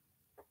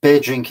 beer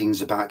drinking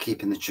is about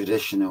keeping the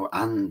traditional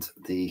and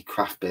the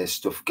craft beer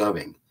stuff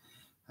going.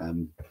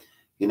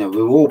 You know,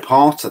 we're all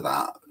part of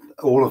that.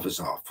 All of us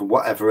are, from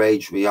whatever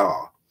age we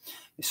are.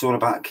 It's all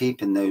about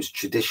keeping those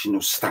traditional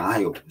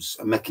styles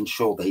and making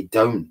sure they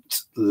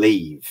don't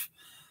leave.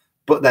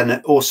 But then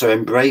also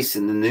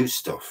embracing the new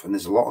stuff. And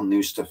there's a lot of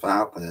new stuff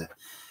out there.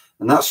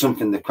 And that's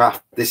something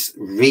this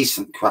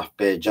recent craft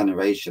beer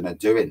generation are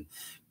doing,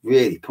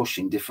 really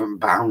pushing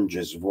different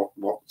boundaries of what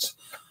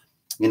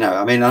you know.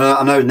 I mean,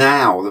 I know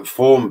now that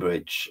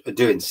Thornbridge are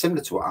doing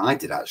similar to what I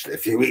did actually a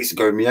few weeks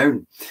ago in my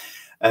own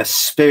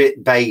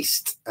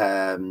spirit-based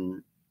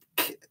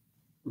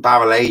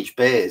barrel-aged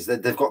beers.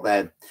 They've got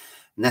their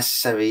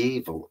Necessary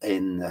Evil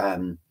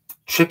in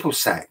triple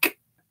sec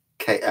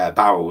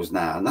barrels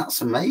now, and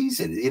that's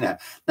amazing. You know,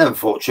 never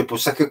thought triple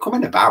sec could come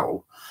in a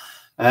barrel.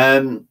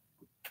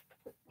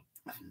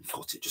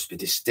 Thought it'd just be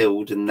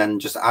distilled and then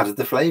just added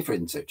the flavour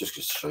into it, just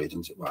straight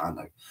into it. Well, I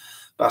know,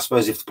 but I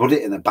suppose if you put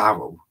it in a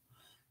barrel,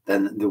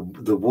 then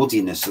the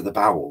woodiness of the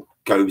barrel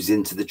goes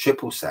into the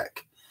triple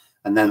sec,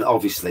 and then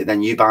obviously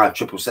then you buy a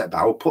triple sec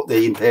barrel, put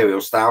the imperial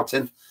stout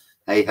in,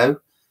 hey ho,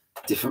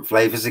 different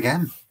flavours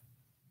again.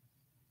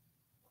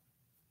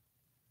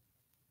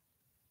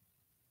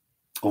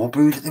 All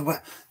brewed at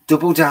the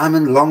Double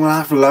Diamond, Long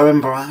Life,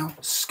 Lowenbrow,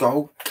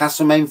 Skull,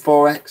 Castlemaine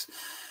 4X.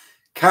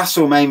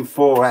 Castlemaine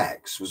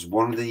 4X was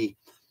one of the,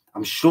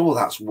 I'm sure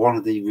that's one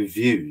of the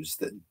reviews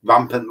that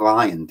Rampant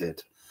Lion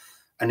did.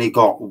 And he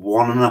got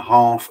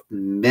 1.5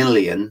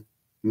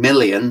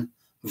 million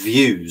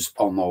views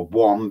on the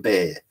one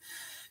beer.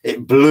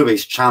 It blew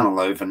his channel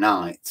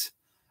overnight,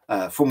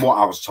 from what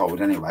I was told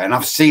anyway. And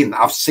I've seen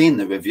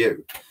the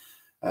review.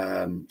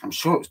 I'm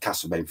sure it was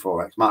Castlemaine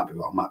 4X. Might be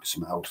wrong, might be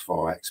something else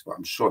 4X, but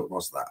I'm sure it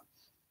was that.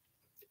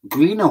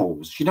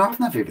 Greenhalls. You know, I've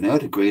never even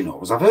heard of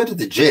Greenhalls. I've heard of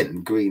the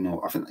gin,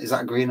 Greenhalls. I think, is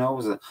that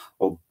Greenhalls?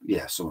 Or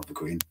yeah, some of the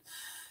green.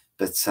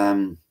 But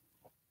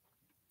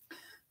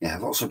yeah,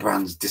 lots of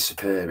brands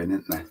disappearing,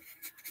 isn't there?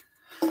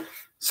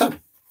 So,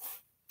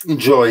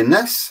 enjoying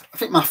this. I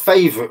think my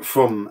favourite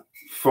from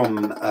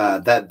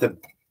the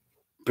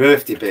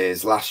birthday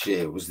beers last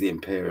year was the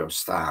Imperial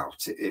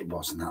Stout. It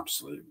was an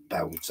absolute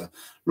belter.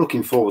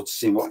 Looking forward to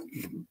seeing what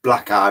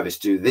Black Iris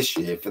do this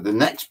year for the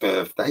next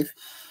birthday.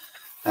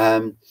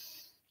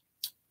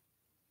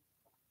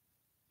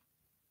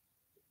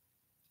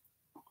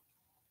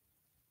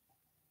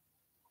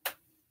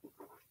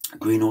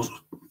 Greenhalls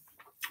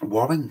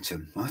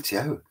Warrington,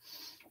 rightio.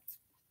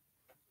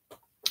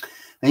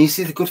 And you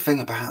see the good thing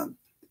about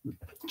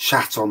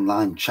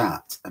online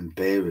chat and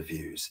beer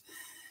reviews,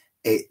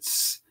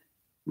 there's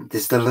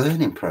the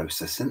learning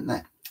process, isn't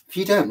there? If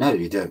you don't know,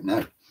 you don't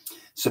know.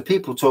 So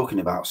people talking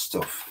about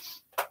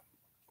stuff,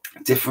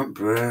 different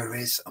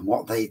breweries and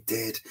what they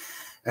did,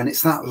 and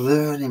it's that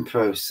learning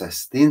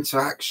process, the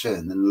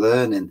interaction and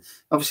learning.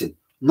 Obviously,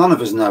 none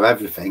of us know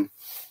everything,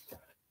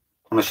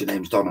 unless your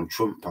name's Donald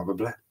Trump,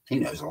 probably. He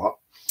knows a lot.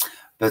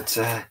 But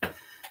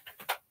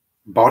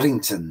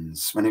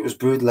Boddington's, when it was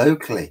brewed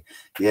locally,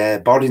 yeah,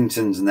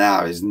 Boddington's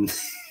now is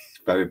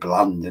very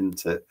bland,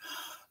 isn't it?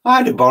 I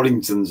had a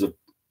Boddington's at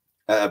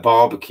a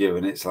barbecue,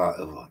 and it's like,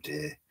 oh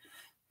dear,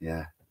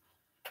 yeah.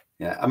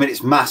 I mean,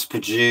 it's mass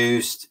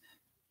produced.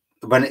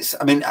 When it's,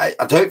 I mean, I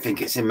don't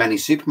think it's in many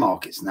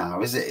supermarkets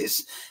now, is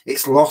it?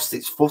 It's lost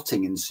its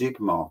footing in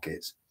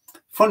supermarkets.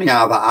 Funny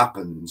how that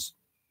happens.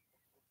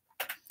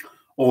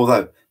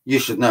 Although you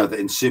should know that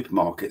in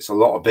supermarkets, a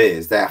lot of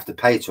beers, they have to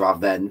pay to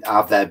have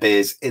their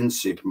beers in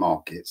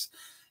supermarkets.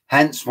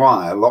 Hence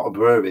why a lot of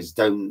breweries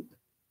don't,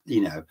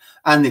 you know,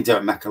 and they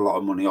don't make a lot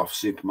of money off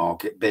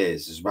supermarket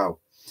beers as well.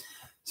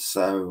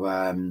 So,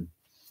 I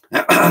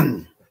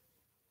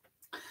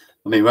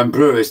mean, when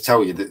brewers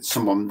tell you that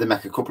they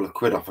make a couple of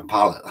quid off a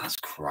pallet, that's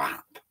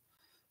crap.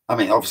 I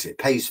mean, obviously it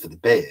pays for the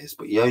beers,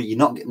 but you're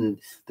not getting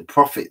the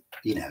profit,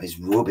 you know, is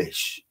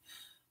rubbish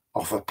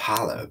off a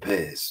pallet of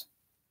beers.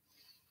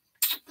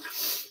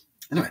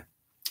 Anyway,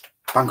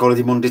 Bank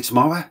Holiday Monday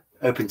tomorrow.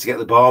 Hoping to get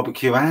the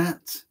barbecue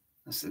out.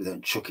 So we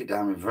don't chuck it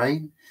down with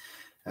rain.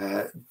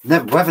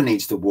 Weather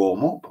needs to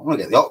warm up. I want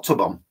to get the hot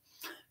tub on.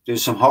 Do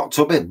some hot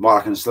tubbing while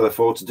I can still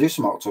afford to do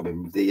some hot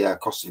tubbing with the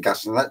cost of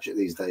gas and electric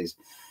these days.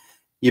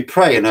 You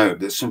pray and hope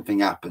that something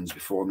happens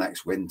before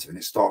next winter and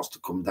it starts to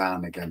come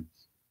down again.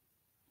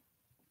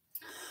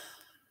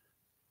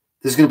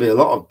 There's going to be a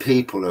lot of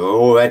people who are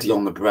already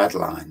on the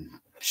breadline,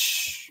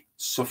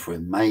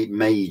 suffering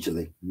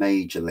majorly.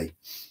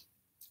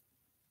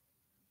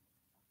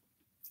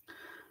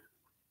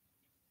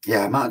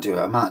 Yeah, I might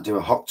do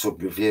a hot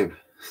tub review.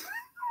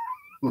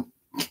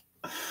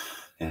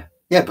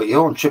 Yeah, but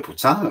you're on triple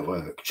time at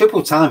work.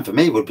 Triple time for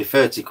me would be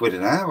 30 quid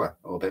an hour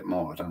or a bit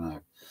more. I don't know.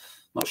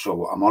 Not sure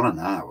what I'm on an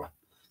hour.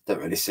 Don't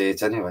really see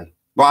it anyway.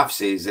 Wife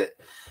sees it.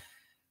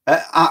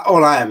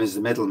 All I am is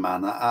the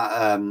middleman.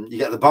 You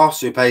get the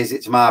boss who pays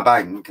it to my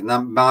bank, and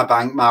then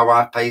my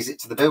wife pays it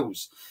to the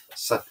bills.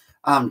 So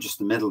I'm just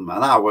the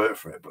middleman. I work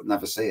for it, but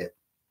never see it.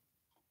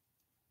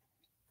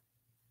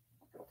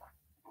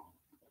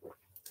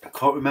 I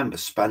can't remember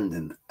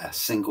spending a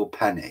single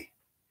penny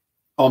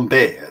on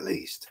beer, at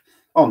least.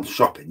 On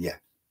shopping, yeah.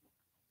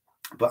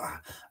 But I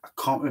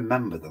can't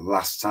remember the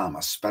last time I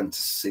spent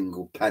a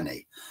single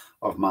penny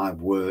of my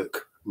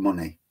work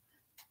money.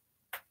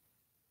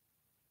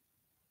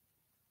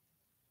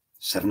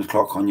 7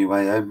 o'clock on your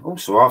way home. Oh,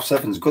 so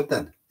 7:30's good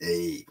then.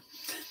 Hey.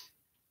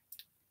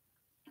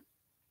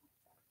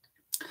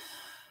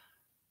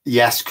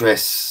 Yes,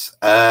 Chris.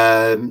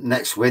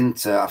 Next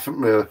winter, I think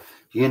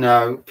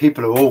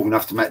people are all going to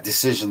have to make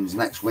decisions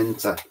next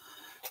winter.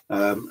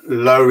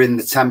 Lowering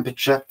the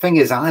temperature. Thing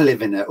is, I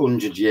live in a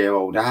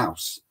 100-year-old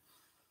house,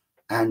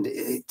 and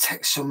it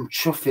takes some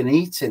chuffing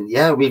eating.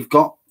 Yeah, we've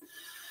got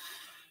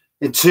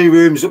in 2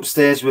 rooms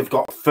upstairs. We've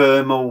got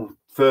thermal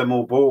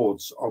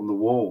boards on the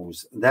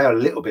walls. They're a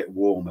little bit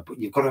warmer, but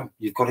you've got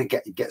to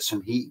get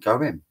some heat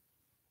going.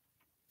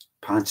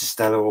 Pint of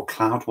Stella or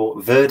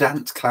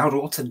Verdant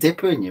Cloudwater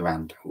dipper in your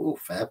hand. Oh,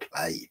 fair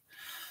play.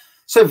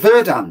 So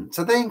Verdant,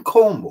 are they in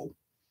Cornwall?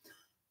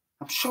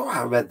 I'm sure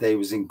I read they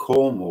was in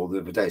Cornwall the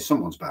other day.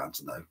 Someone's bound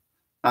to know.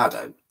 I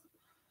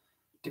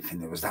didn't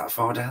think it was that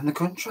far down the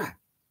country.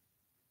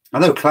 I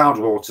know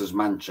Cloudwater's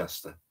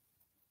Manchester.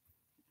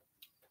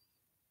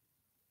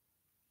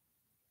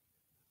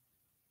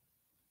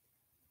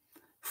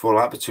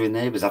 fallout between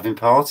neighbours, having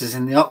parties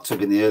in the hot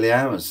tub in the early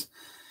hours.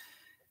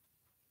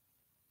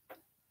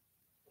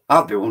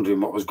 I'd be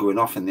wondering what was going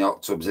off in the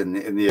hot tubs in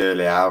the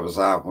early hours.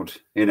 I would,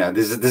 you know,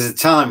 there's a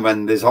time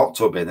when there's hot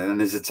tubbing, and then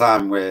there's a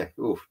time where,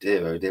 oh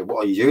dear,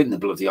 what are you doing in the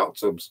bloody hot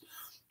tubs?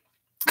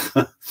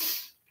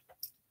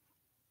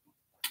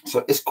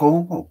 So it's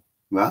Cornwall,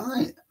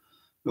 right?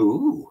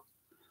 Ooh,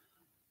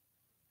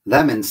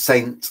 Lemon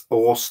Saint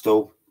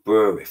Austell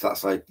Brewery. If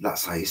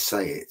that's how you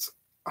say it.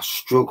 I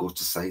struggle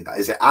to say that.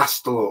 Is it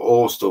Austell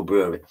or Austell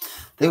Brewery?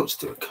 They ought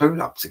to do a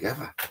collab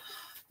together.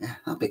 Yeah,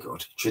 that'd be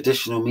good.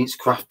 Traditional meets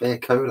craft beer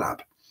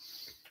collab.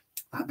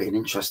 That'd be an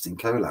interesting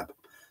collab.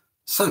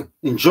 So,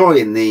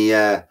 enjoying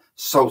the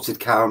salted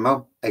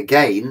caramel.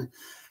 Again,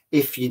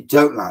 if you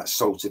don't like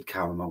salted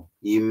caramel,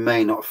 you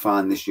may not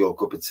find this your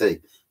cup of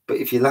tea. But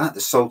if you like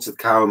the salted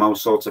caramel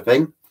sort of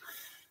thing,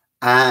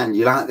 and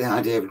you like the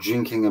idea of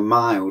drinking a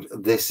mild,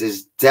 this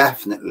is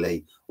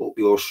definitely up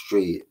your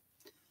street.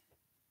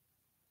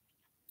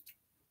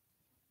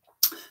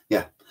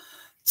 Yeah,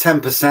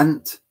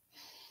 10%.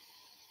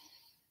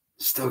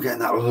 Still getting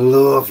that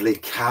lovely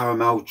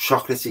caramel,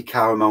 chocolatey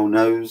caramel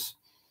nose.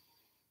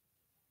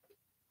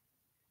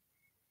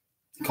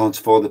 Can't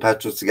afford the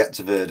petrol to get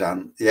to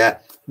Verdant. Yeah,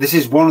 this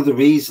is one of the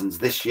reasons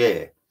this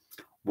year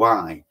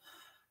why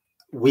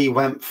we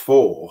went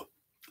for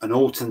an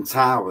Alton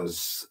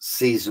Towers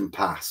season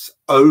pass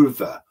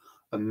over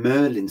a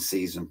Merlin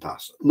season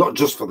pass. Not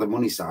just for the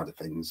money side of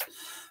things,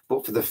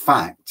 but for the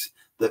fact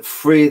that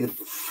free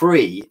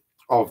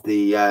of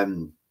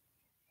the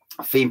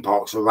theme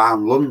parks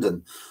around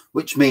London,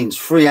 which means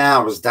 3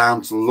 hours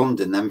down to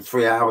London, then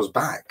 3 hours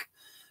back.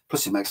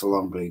 Plus, it makes a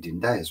long bleeding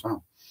day as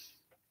well.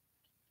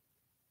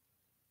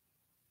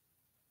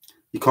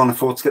 You can't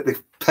afford to get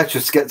the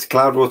petrol to get to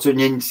Cloudwater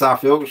and in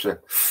South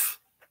Yorkshire.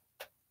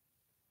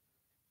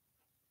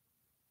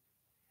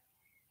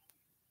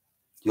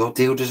 Your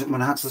deal doesn't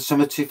run out to the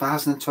summer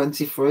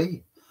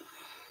 2023.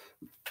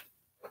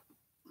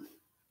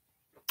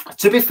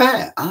 To be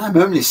fair, I'm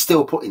only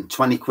still putting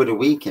 20 quid a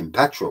week in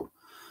petrol.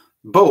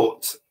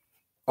 But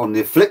on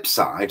the flip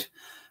side,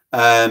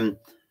 I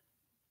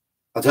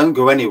don't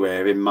go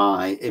anywhere in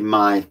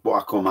my what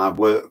I call my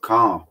work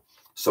car.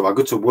 So I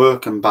go to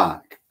work and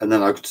back, and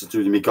then I go to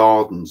do my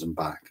gardens and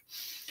back.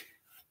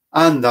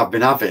 And I've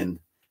been having,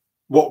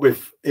 what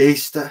with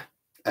Easter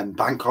and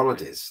bank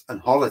holidays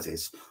and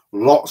holidays,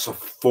 lots of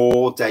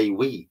 4-day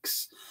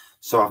weeks.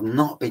 So I've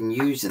not been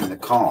using the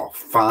car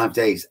 5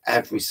 days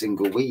every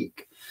single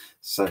week.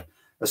 So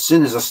as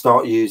soon as I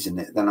start using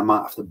it, then I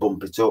might have to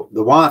bump it up.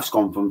 The wife's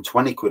gone from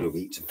 20 quid a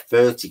week to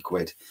 30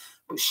 quid,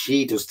 but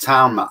she does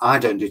town. I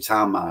don't do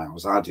town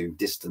miles. I do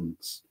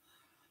distance.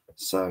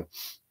 So,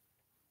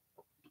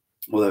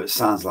 although it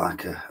sounds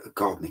like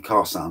God, my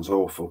car sounds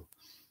awful.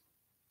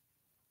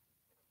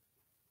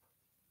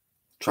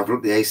 Travel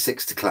up the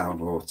A6 to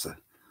Cloudwater.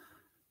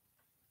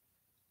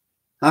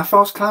 How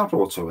far's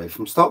Cloudwater away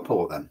from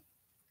Stockport then?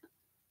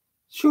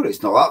 Surely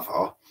it's not that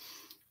far.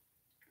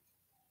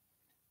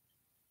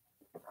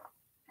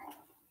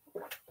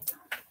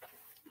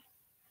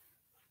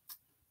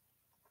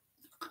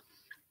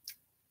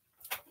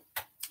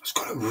 It's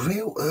got a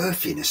real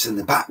earthiness in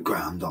the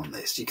background on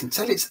this. You can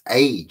tell it's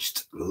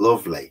aged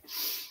lovely.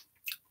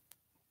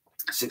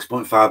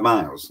 6.5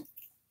 miles.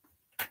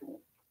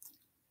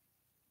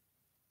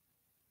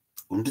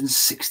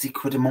 160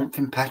 quid a month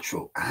in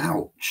petrol.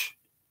 Ouch.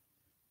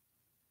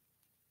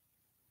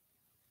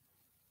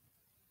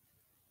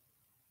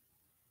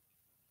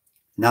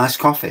 Nice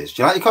coffees.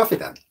 Do you like your coffee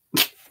then?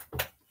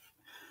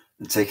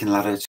 And taking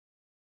Lado to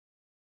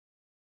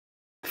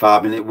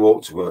 5-minute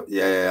walk to work.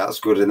 Yeah, that's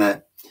good, isn't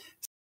it?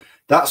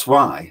 That's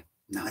why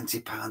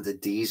 £90 a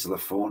diesel a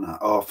fortnight.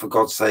 Oh, for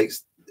God's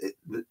sakes.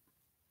 The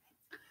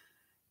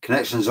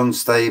connection's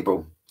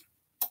unstable.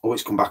 Oh,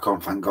 it's come back on,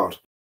 thank God.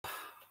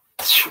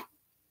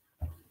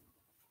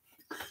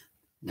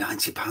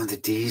 £90 a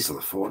diesel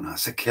a fortnight.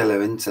 That's a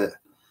killer, isn't it?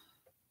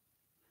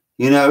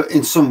 You know,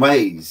 in some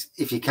ways,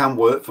 if you can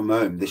work from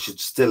home, they should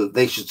still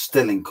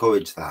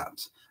encourage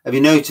that. Have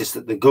you noticed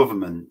that the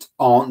government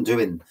aren't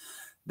doing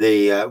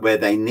the where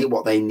they need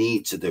what they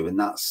need to do, and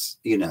that's,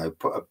 you know,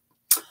 put a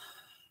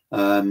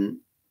I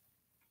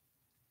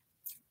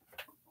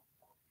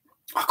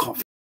can't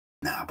think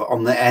now, but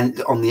on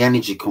the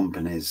energy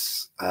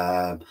companies,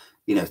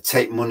 you know,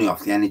 take money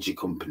off the energy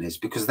companies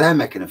because they're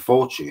making a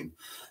fortune.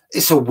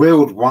 It's a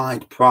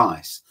worldwide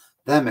price.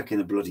 They're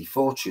making a bloody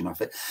fortune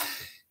off it.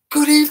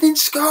 Good evening,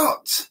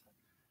 Scott.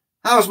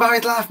 How's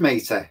married life,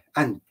 matey?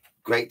 And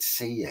great to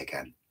see you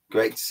again.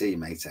 Great to see you,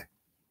 matey.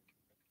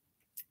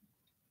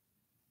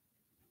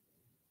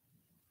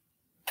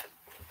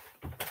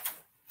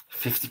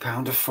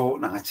 £50 a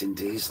fortnight in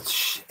diesel.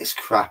 It's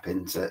crap,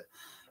 isn't it?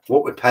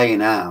 What we're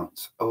paying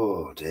out.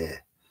 Oh,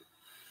 dear.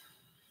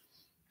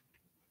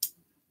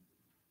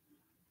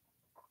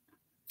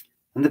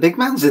 And the big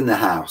man's in the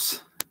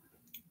house.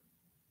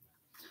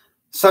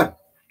 So,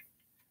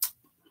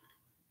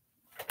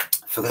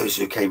 for those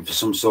who came for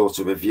some sort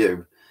of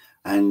review,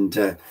 And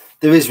there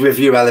is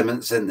review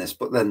elements in this,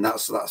 but then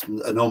that's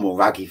a normal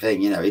Wraggy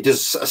thing, you know. He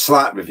does a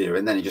slight review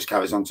and then he just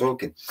carries on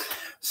talking.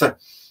 So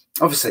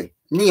obviously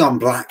neon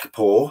black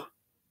pour.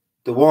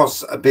 There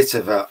was a bit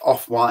of a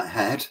off-white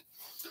head,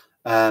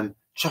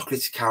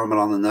 chocolatey caramel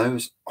on the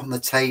nose, on the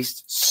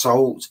taste,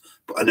 salt,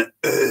 but an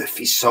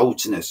earthy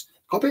saltiness.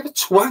 Got a bit of a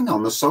twang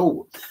on the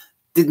salt.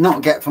 Did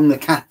not get from the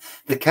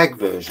keg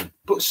version,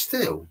 but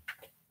still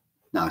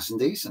nice and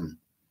decent.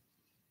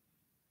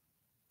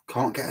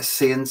 Can't get a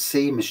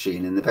CNC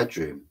machine in the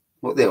bedroom.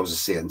 What the hell's a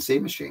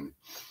CNC machine?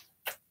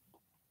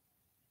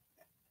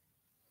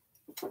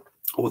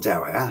 Or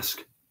dare I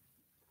ask?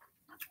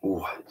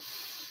 Oh.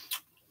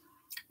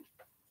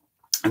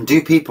 And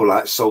do people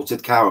like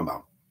salted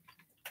caramel?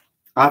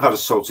 I've had a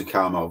salted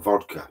caramel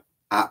vodka.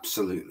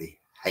 Absolutely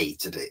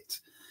hated it.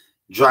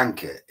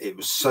 Drank it. It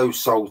was so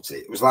salty.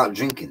 It was like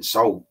drinking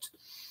salt.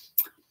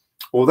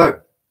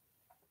 Although,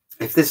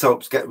 if this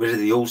helps get rid of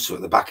the ulcer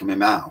at the back of my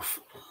mouth,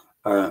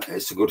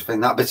 it's a good thing.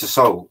 That bit of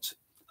salt,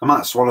 I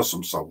might swallow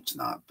some salt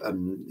tonight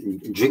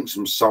and drink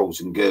some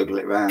salt and gurgle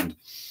it around.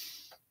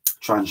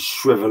 Try and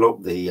shrivel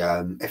up the,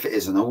 if it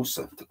is an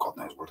ulcer, God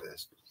knows what it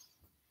is.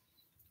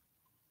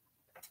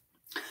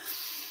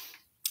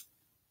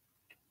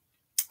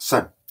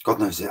 So, God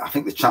knows it. I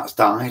think the chat's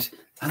died.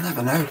 I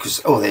never know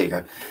because, oh, there you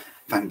go.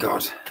 Thank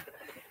God.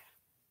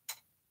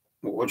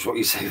 Watch what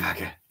you say,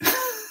 Wraggy.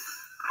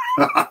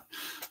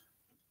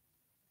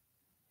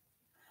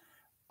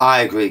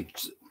 I agree,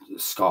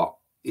 Scott.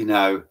 You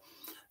know,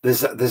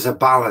 there's a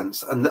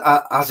balance, and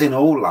as in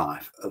all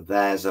life,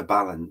 there's a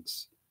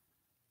balance.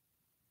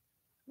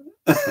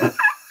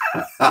 Yeah.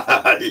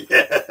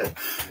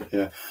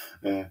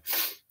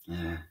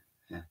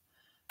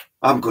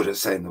 I'm good at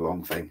saying the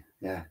wrong thing.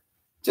 Yeah,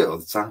 do it all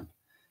the time.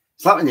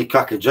 It's like when you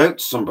crack a joke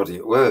to somebody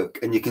at work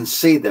and you can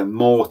see they're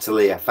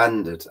mortally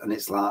offended, and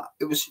it's like,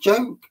 it was a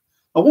joke.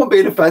 I wasn't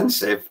being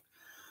offensive.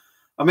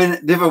 I mean,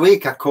 the other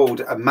week I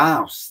called a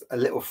mouse a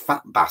little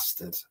fat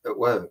bastard at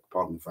work,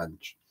 pardon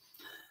French.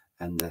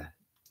 And the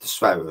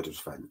swear word was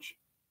French.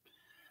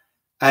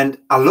 And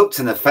I looked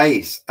in her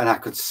face and I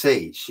could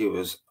see she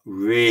was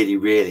really,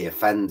 really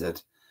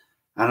offended.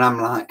 And I'm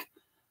like,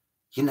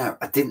 you know,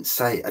 I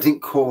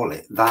didn't call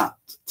it that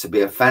to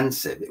be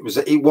offensive. It was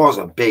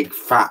a big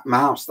fat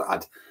mouse that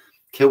I'd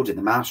killed in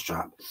the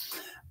mousetrap.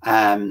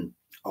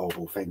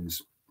 Horrible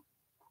things.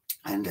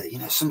 And, you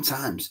know,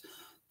 sometimes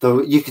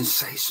though you can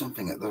say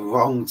something at the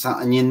wrong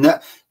time and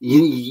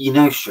you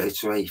know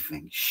straight away, you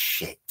think,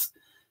 shit,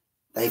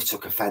 they've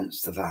took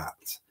offense to that.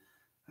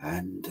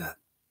 And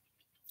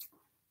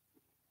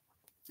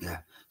yeah,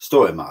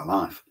 story of my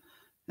life.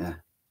 Yeah.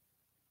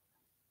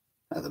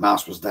 The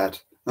mouse was dead.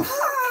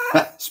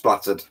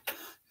 Splattered.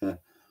 Yeah.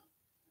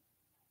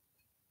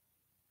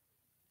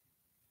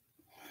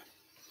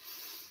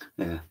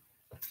 Yeah.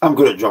 I'm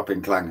good at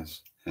dropping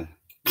clangers. Yeah.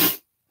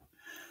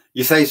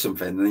 You say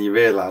something and then you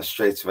realise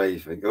straight away, you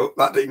think, oh,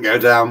 that didn't go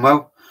down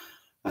well.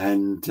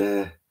 And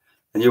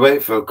you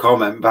wait for a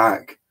comment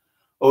back.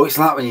 Or it's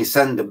like when you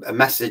send a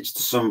message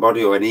to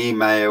somebody or an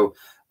email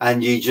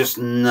and you just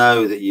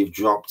know that you've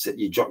dropped it,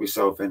 you drop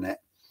yourself in it.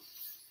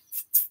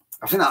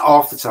 I think that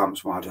half the time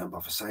it's why I don't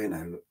bother saying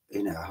it.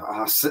 You know,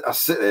 I sit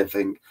there and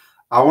think,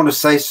 I want to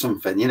say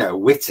something, you know,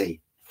 witty,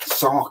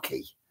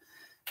 sarky.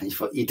 And you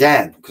thought, you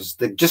daren't, because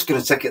they're just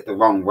going to take it the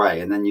wrong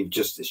way. And then you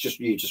just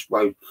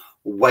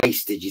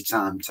wasted your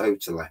time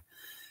totally.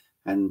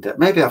 And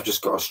maybe I've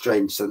just got a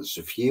strange sense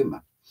of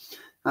humour.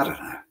 I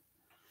don't know.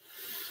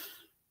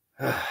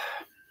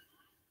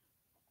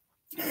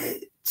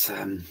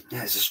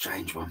 Yeah, it's a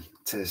strange one.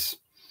 It is.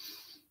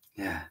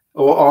 Yeah.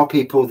 Or are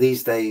people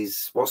these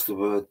days, what's the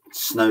word?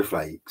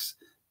 Snowflakes.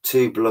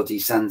 Too bloody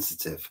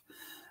sensitive.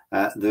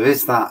 There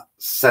is that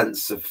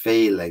sense of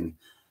feeling.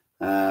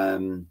 I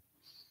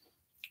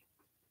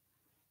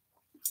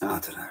don't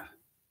know.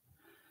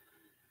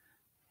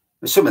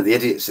 Some of the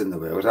idiots in the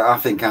world, I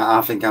think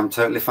I'm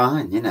totally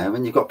fine. You know,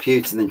 when you've got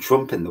Putin and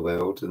Trump in the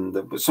world, and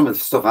some of the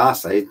stuff I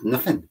say,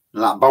 nothing.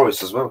 Like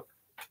Boris as well.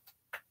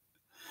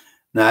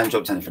 No, I haven't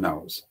dropped anything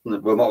else.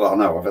 Well, not that I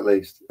know of, at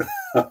least.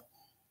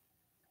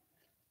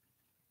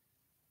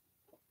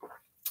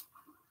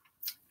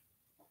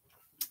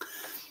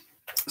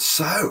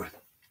 So,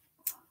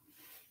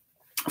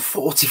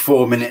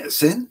 44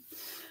 minutes in,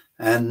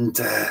 and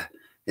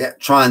yeah,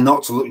 trying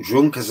not to look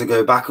drunk as I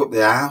go back up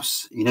the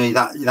house. You know,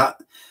 that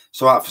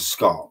so out for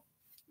Scott,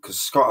 because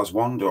Scott has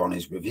Wander on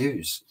his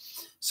reviews,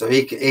 so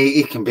he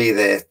can be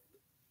there.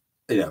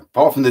 You know,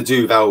 apart from the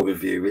Duvel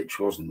review, which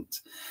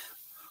wasn't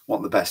one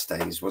of the best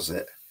days, was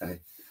it?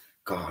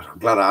 God, I'm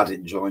glad I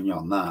didn't join you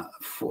on that.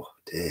 Oh,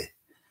 dear.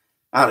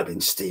 I'd have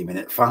been steaming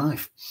at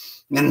 5.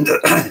 And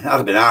I'd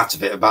have been out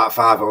of it about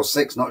 5 or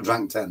 6, not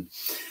drank 10.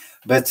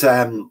 But,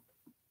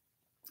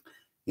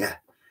 yeah,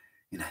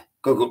 you know,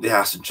 go up the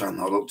house and try and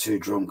not look too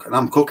drunk. And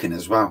I'm cooking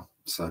as well.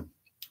 So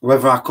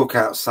whether I cook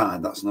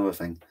outside, that's another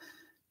thing.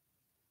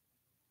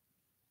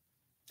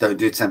 Don't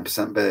do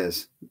 10%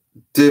 beers.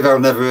 Duvel,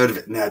 never heard of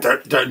it. No,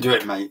 don't do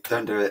it, mate.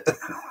 Don't do it.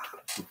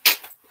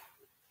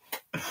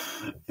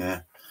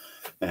 Yeah.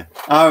 Yeah.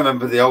 I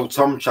remember the old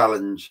Tom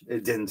challenge.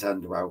 It didn't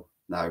end well.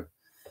 No.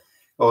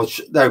 Or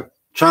no,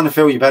 trying to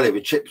fill your belly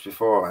with chips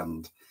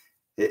beforehand.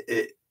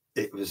 It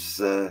was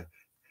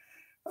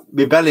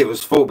my belly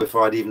was full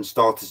before I'd even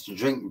started to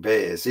drink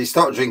beers. So you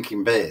start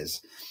drinking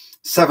beers,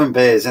 7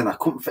 beers in, I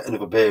couldn't fit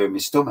another beer in my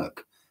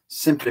stomach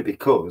simply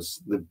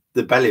because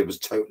the belly was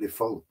totally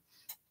full.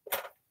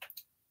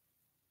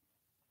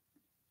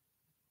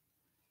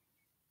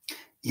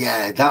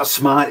 Yeah, that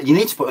smile. You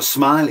need to put a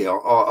smiley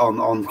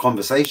on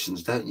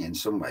conversations, don't you? In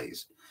some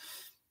ways.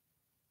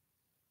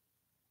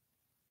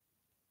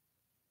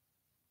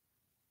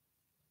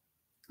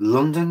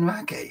 London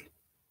Wraggy.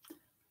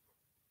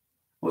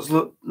 What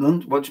do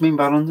you mean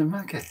by London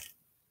Wraggy?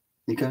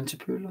 You're going to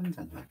brew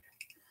London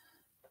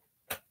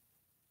Wraggy?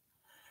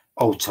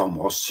 Oh, Tom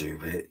was too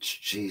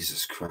rich.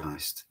 Jesus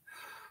Christ.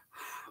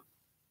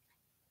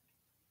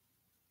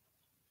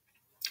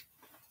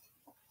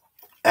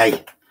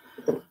 Hey,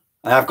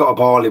 I have got a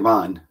barley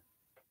wine.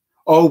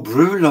 Oh,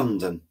 brew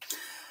London.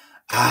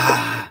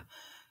 I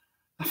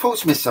thought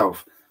to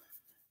myself,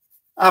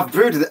 I've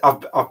brewed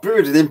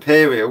an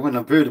imperial and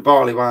I've brewed a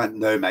barley wine.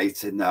 No,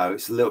 mate, no,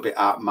 it's a little bit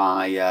out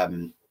my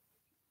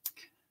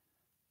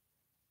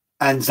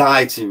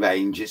anxiety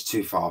range. It's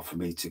too far for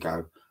me to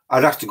go.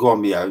 I'd have to go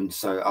on my own,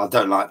 so I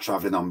don't like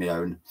traveling on my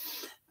own.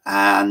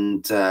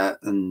 And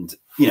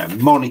you know,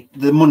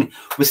 the money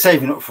we're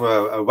saving up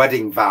for a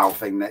wedding vow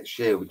thing next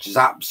year, which is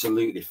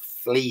absolutely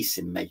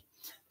fleecing me.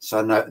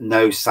 So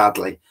no,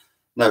 sadly,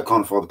 no,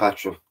 can't afford the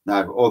petrol,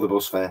 no, or the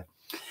bus fare.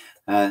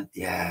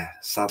 Yeah,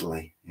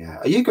 sadly, yeah.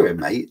 Are you going,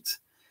 mate?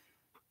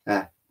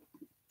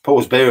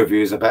 Paul's beer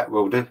reviews, I bet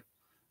will do.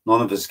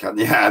 None of us can.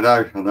 Yeah, I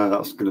know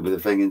that's going to be the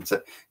thing, isn't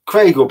it?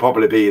 Craig will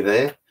probably be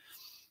there.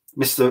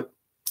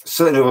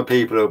 Certain other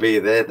people will be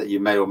there that you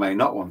may or may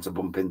not want to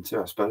bump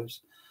into, I suppose.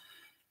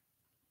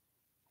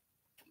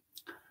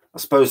 I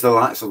suppose the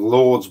likes of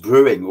Lord's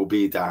Brewing will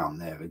be down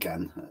there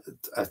again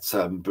at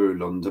Brew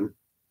London.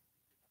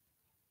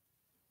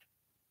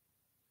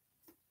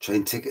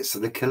 Train tickets are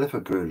the killer for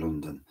Brew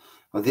London.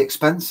 Are they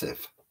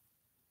expensive?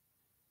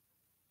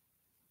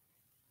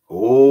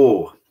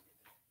 Oh,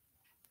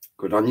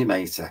 good on you,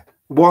 matey.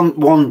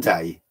 One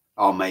day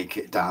I'll make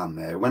it down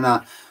there. When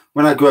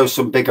I grow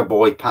some bigger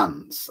boy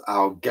pants,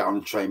 I'll get on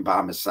a train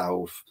by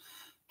myself,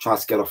 try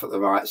to get off at the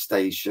right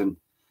station,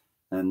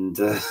 and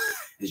as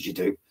you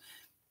do.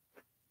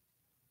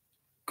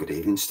 Good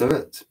evening,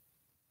 Stuart.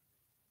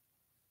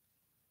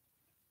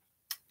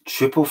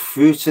 Triple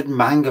fruited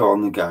mango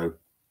on the go.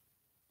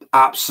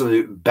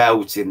 Absolute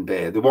belting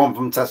beer. The one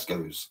from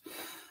Tesco's.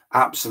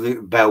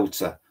 Absolute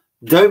belter.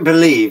 Don't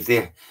believe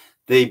the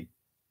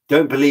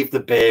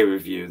beer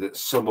review that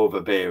some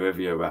other beer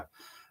reviewer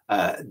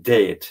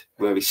did,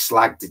 where he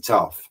slagged it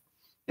off.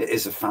 It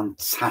is a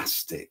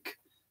fantastic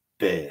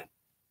beer.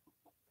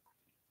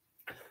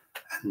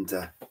 And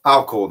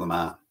I'll call them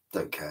out.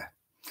 Don't care.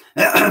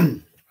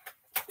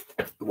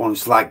 The one who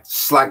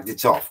slagged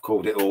it off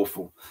called it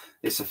awful.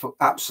 It's an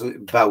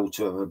absolute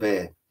belter of a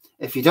beer.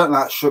 If you don't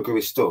like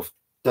sugary stuff,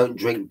 don't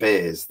drink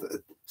beers that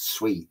are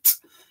sweet.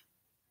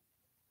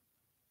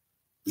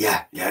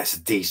 Yeah, it's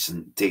a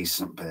decent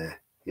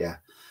beer. Yeah,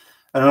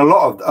 and a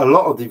lot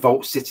of the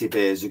Vault City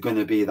beers are going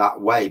to be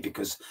that way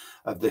because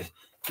of the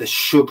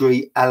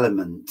sugary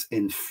element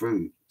in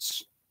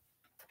fruits.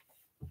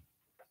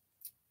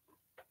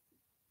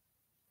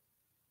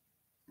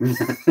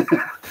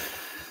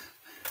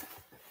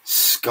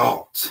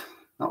 Scott,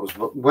 that was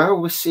well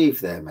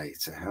received there,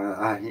 mate.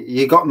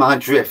 You got my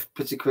drift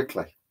pretty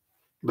quickly,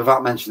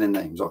 without mentioning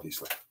names,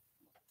 obviously.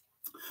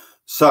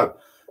 So,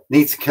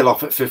 need to kill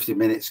off at 50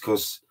 minutes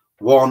because,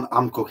 one,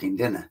 I'm cooking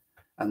dinner.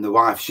 And the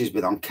wife, she's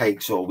been on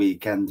cakes all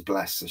weekend,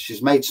 bless her.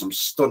 She's made some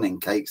stunning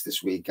cakes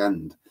this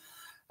weekend.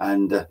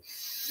 And,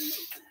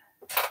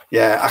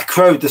 yeah, I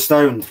crowed the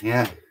stone,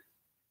 yeah.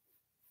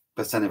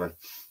 But anyway,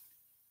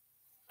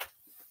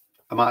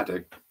 I might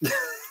do.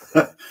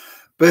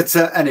 But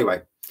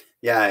anyway,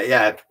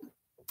 yeah,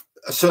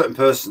 a certain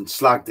person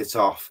slagged it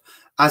off,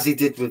 as he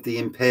did with the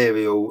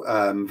Imperial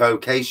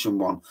Vocation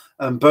one.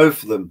 And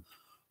both of them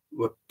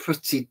were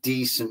pretty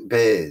decent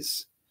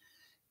beers.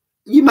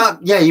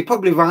 You're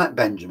probably right,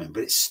 Benjamin,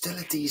 but it's still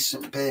a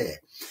decent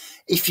beer.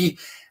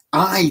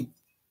 I'm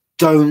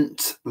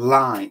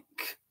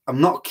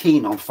not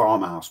keen on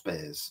farmhouse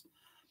beers,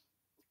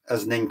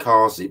 as an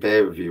Inkazi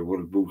beer review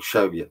will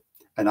show you.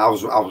 And I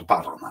was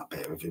bad on that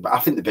beer review, but I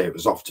think the beer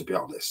was off, to be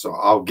honest. So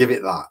I'll give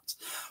it that.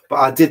 But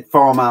I did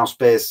farmhouse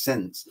beers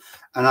since,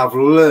 and I've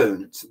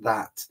learned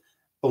that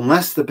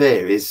unless the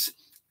beer is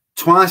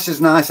twice as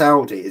nice,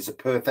 Aldi is a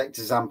perfect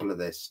example of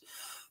this.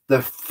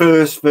 The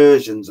first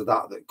versions of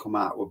that come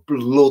out were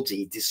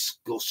bloody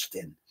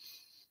disgusting.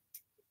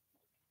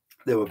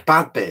 They were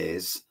bad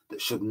beers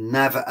that should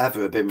never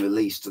ever have been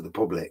released to the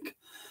public.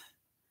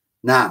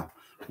 Now,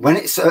 when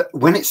it's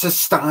a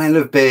style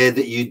of beer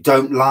that you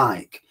don't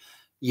like,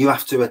 you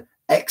have to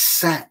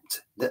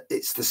accept that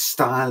it's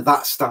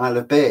that style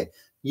of beer.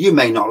 You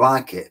may not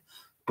like it,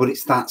 but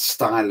it's that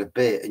style of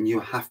beer, and you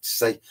have to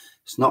say,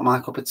 it's not my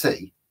cup of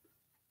tea.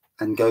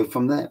 and go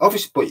from there.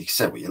 Obviously, but you can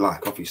say what you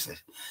like, obviously.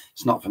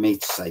 It's not for me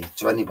to say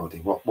to anybody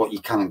what you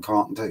can and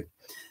can't do.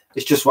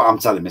 It's just what I'm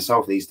telling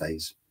myself these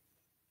days.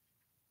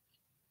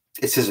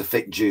 It is a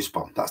thick juice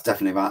bomb. That's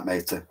definitely right,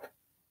 matey.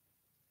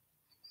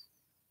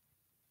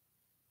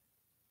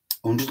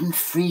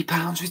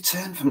 £103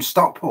 return from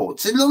Stockport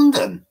to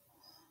London.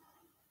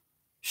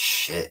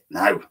 Shit,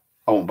 no.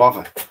 I won't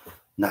bother.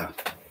 No.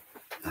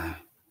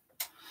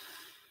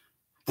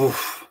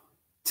 Oof.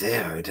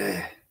 Dear, oh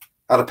dear.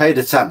 I'd have paid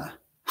a tenner.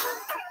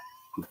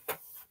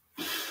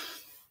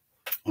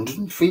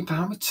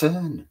 £103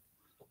 return.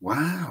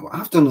 Wow.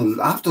 I've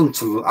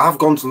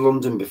gone to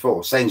London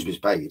before. Sainsbury's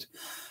paid.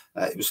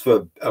 It was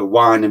for a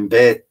wine and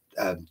beer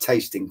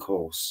tasting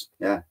course.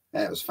 Yeah,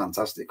 it was a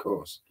fantastic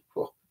course.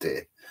 Oh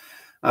dear.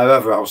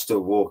 However, I was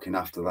still walking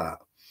after that.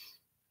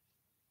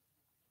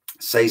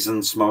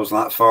 Saison smells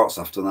like farts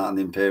after that, and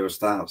the Imperial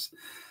Stouts.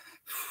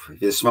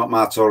 If you'd smelt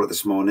my toilet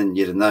this morning,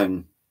 you'd have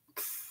known.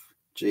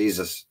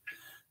 Jesus.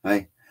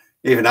 Hey,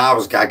 even I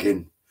was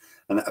gagging.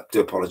 And I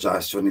do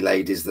apologise to any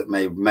ladies that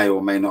may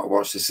or may not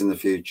watch this in the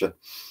future.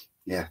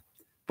 Yeah.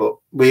 But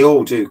we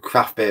all do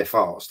craft beer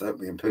farts, don't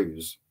we, and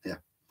poos? Yeah.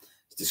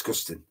 It's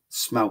disgusting. It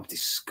smelled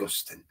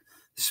disgusting.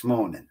 This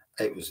morning,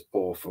 it was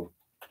awful.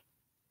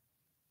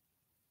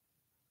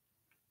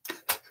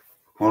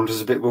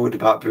 Wanda's a bit worried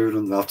about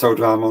Bruno. I've told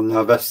her I'm on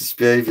her bestest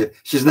behaviour.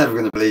 She's never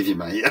going to believe you,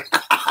 mate.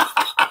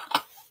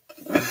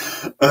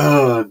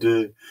 Oh,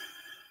 dear.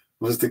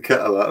 Was the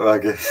kettle that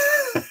raggy?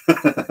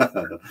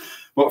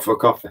 What for a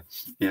coffee?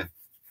 Yeah.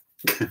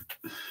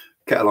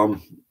 Kettle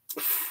on.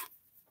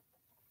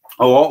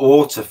 Oh, hot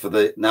water for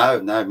the...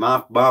 No,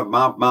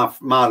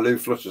 my loo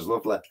flush is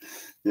lovely.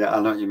 Yeah,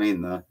 I know what you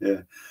mean there.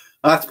 Yeah.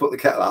 I had to put the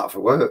kettle out for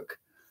work.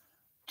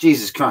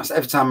 Jesus Christ,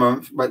 every time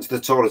I went to the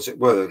toilet at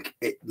work,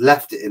 it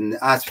left it in...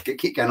 I had to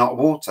keep getting hot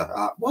water.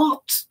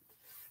 What?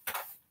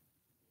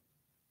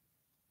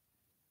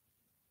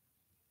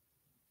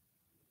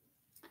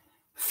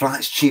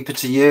 Flight's cheaper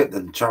to Europe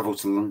than travel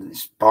to London.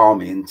 It's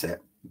balmy, isn't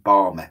it?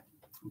 Balmy.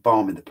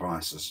 Balmy the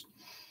prices.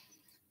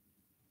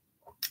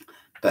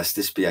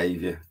 Bestest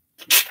behaviour.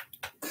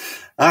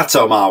 I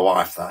told my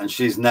wife that, and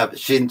she's never...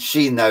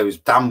 She knows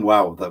damn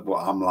well that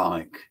what I'm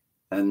like.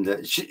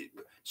 And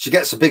she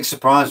gets a big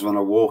surprise when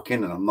I walk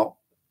in and I'm not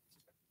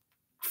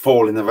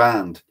falling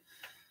around.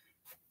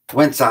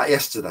 Went out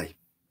yesterday,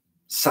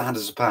 sad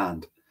as a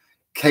pound.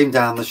 Came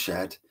down the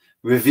shed,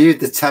 reviewed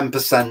the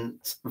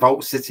 10%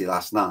 Vault City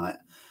last night,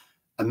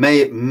 and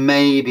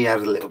maybe had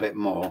a little bit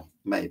more,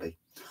 maybe.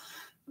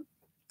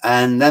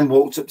 And then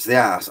walked up to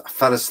the house. I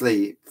fell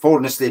asleep,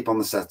 falling asleep on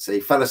the settee,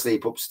 fell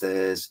asleep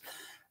upstairs.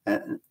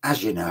 And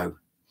as you know,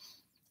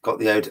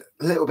 got a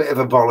little bit of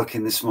a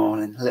bollocking this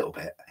morning, a little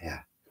bit, yeah.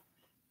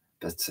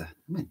 But I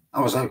mean,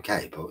 I was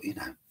okay, but you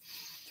know,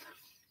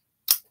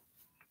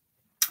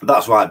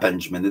 that's right,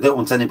 Benjamin. They don't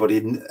want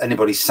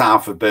anybody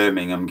south of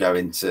Birmingham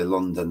going to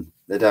London.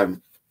 They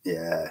don't.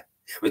 Yeah,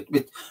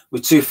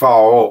 we're too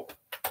far up.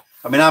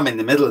 I mean, I'm in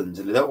the Midlands,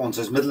 and they don't want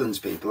us Midlands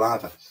people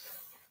either.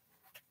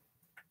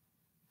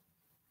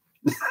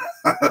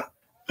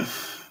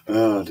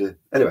 Oh dear.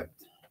 Anyway.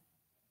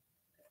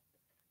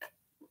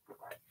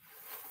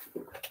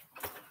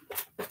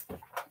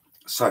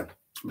 So,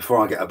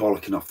 before I get a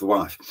bollocking off the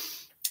wife,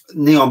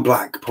 neon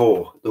black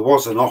pour. There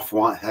was an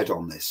off-white head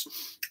on this.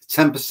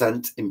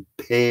 10%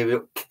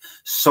 Imperial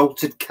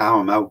salted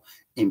caramel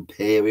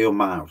Imperial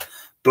mild.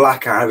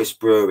 Black Iris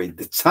Brewery.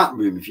 The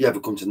Taproom, if you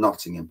ever come to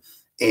Nottingham,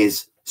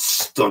 is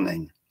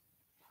stunning.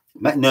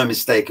 Make no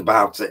mistake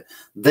about it.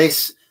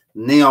 This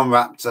Neon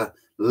Raptor,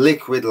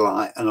 Liquid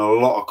Light, and a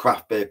lot of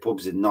craft beer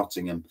pubs in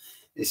Nottingham.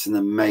 It's an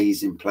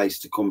amazing place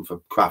to come for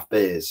craft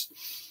beers.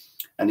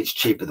 And it's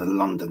cheaper than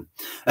London,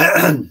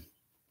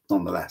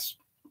 nonetheless.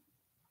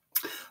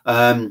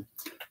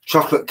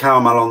 Chocolate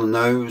caramel on the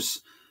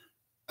nose,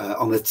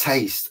 on the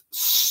taste,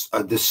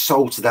 the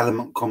salted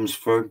element comes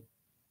through.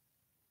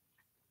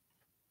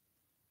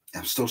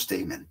 I'm still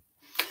steaming.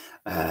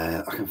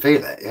 I can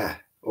feel it, yeah.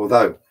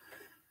 Although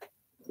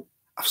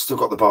I've still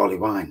got the barley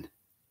wine.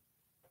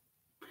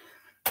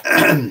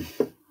 I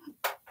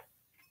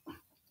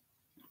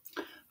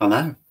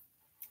know,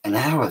 an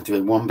hour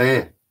doing one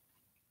beer.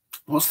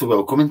 What's the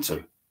world coming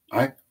to,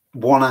 right?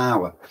 1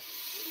 hour.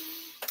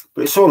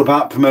 But it's all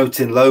about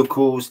promoting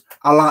locals.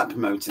 I like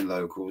promoting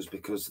locals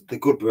because they're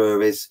good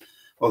breweries.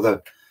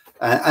 Although,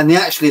 and they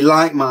actually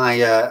like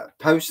my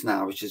post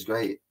now, which is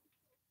great.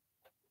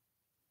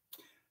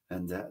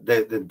 And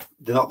they're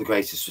not the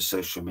greatest for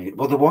social media.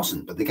 Well, there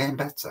wasn't, but they're getting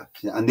better.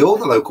 And all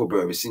the local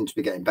breweries seem to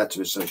be getting better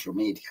with social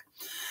media.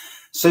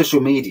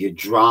 Social media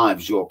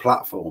drives your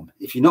platform.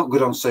 If you're not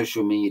good on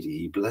social media,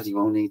 you bloody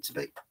well need to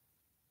be.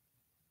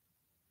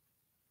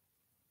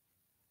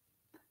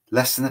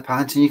 Less than a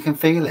pint and you can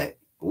feel it.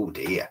 Oh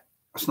dear,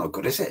 that's not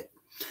good, is it?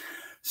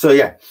 So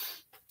yeah,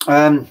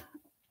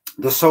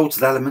 the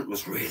salted element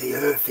was really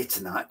earthy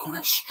tonight,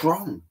 quite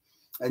strong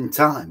in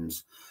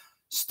times.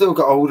 Still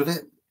got hold of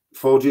it.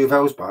 4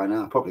 Duvels by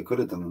now. Probably could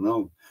have done, I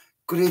know.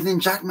 Good evening,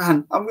 Jack,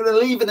 man. I'm going to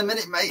leave in a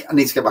minute, mate. I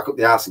need to get back up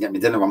the house and get my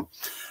dinner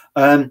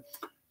on.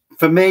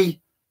 For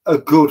me, a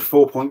good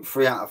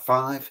 4.3 out of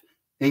 5.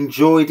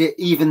 Enjoyed it,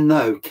 even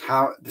though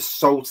the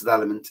salted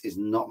element is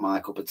not my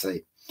cup of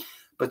tea.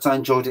 But I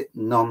enjoyed it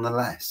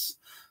nonetheless.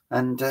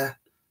 And I'm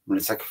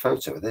going to take a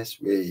photo of this.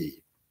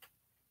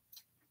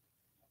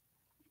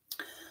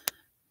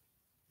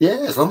 Yeah,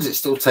 as long as it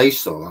still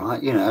tastes all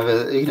right, you know,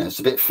 it's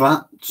a bit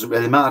flat. Doesn't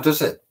really matter,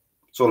 does it?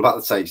 It's all about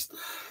the taste.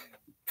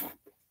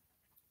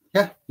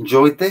 Yeah,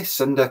 enjoyed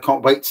this, and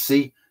can't wait to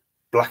see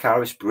Black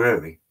Iris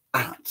Brewery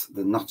at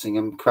the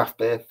Nottingham Craft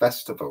Beer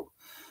Festival.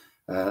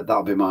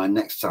 That'll be my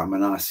next time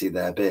when I see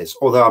their beers.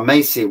 Although I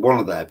may see one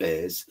of their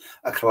beers,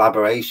 a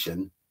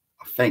collaboration,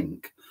 I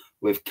think,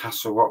 with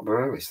Castle Rock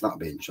Brewery. So that'll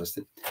be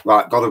interesting.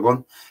 Right, got to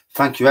run.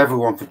 Thank you,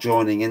 everyone, for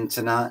joining in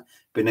tonight.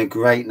 Been a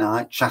great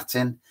night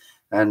chatting,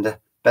 and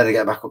better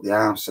get back up the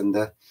house and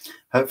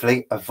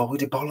hopefully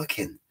avoid a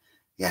bollocking.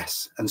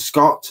 Yes. And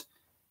Scott,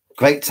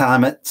 great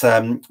time at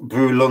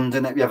Brew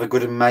London. Hope you have a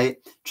good one, mate.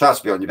 Try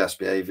to be on your best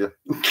behaviour.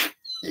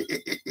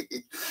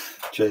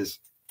 Cheers.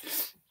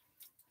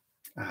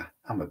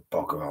 I'm a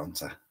bogger,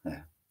 aren't I?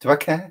 Yeah. Do I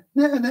care?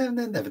 No,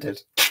 never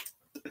did.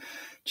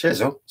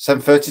 Cheers, all.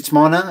 7:30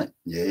 tomorrow night.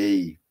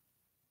 Yay.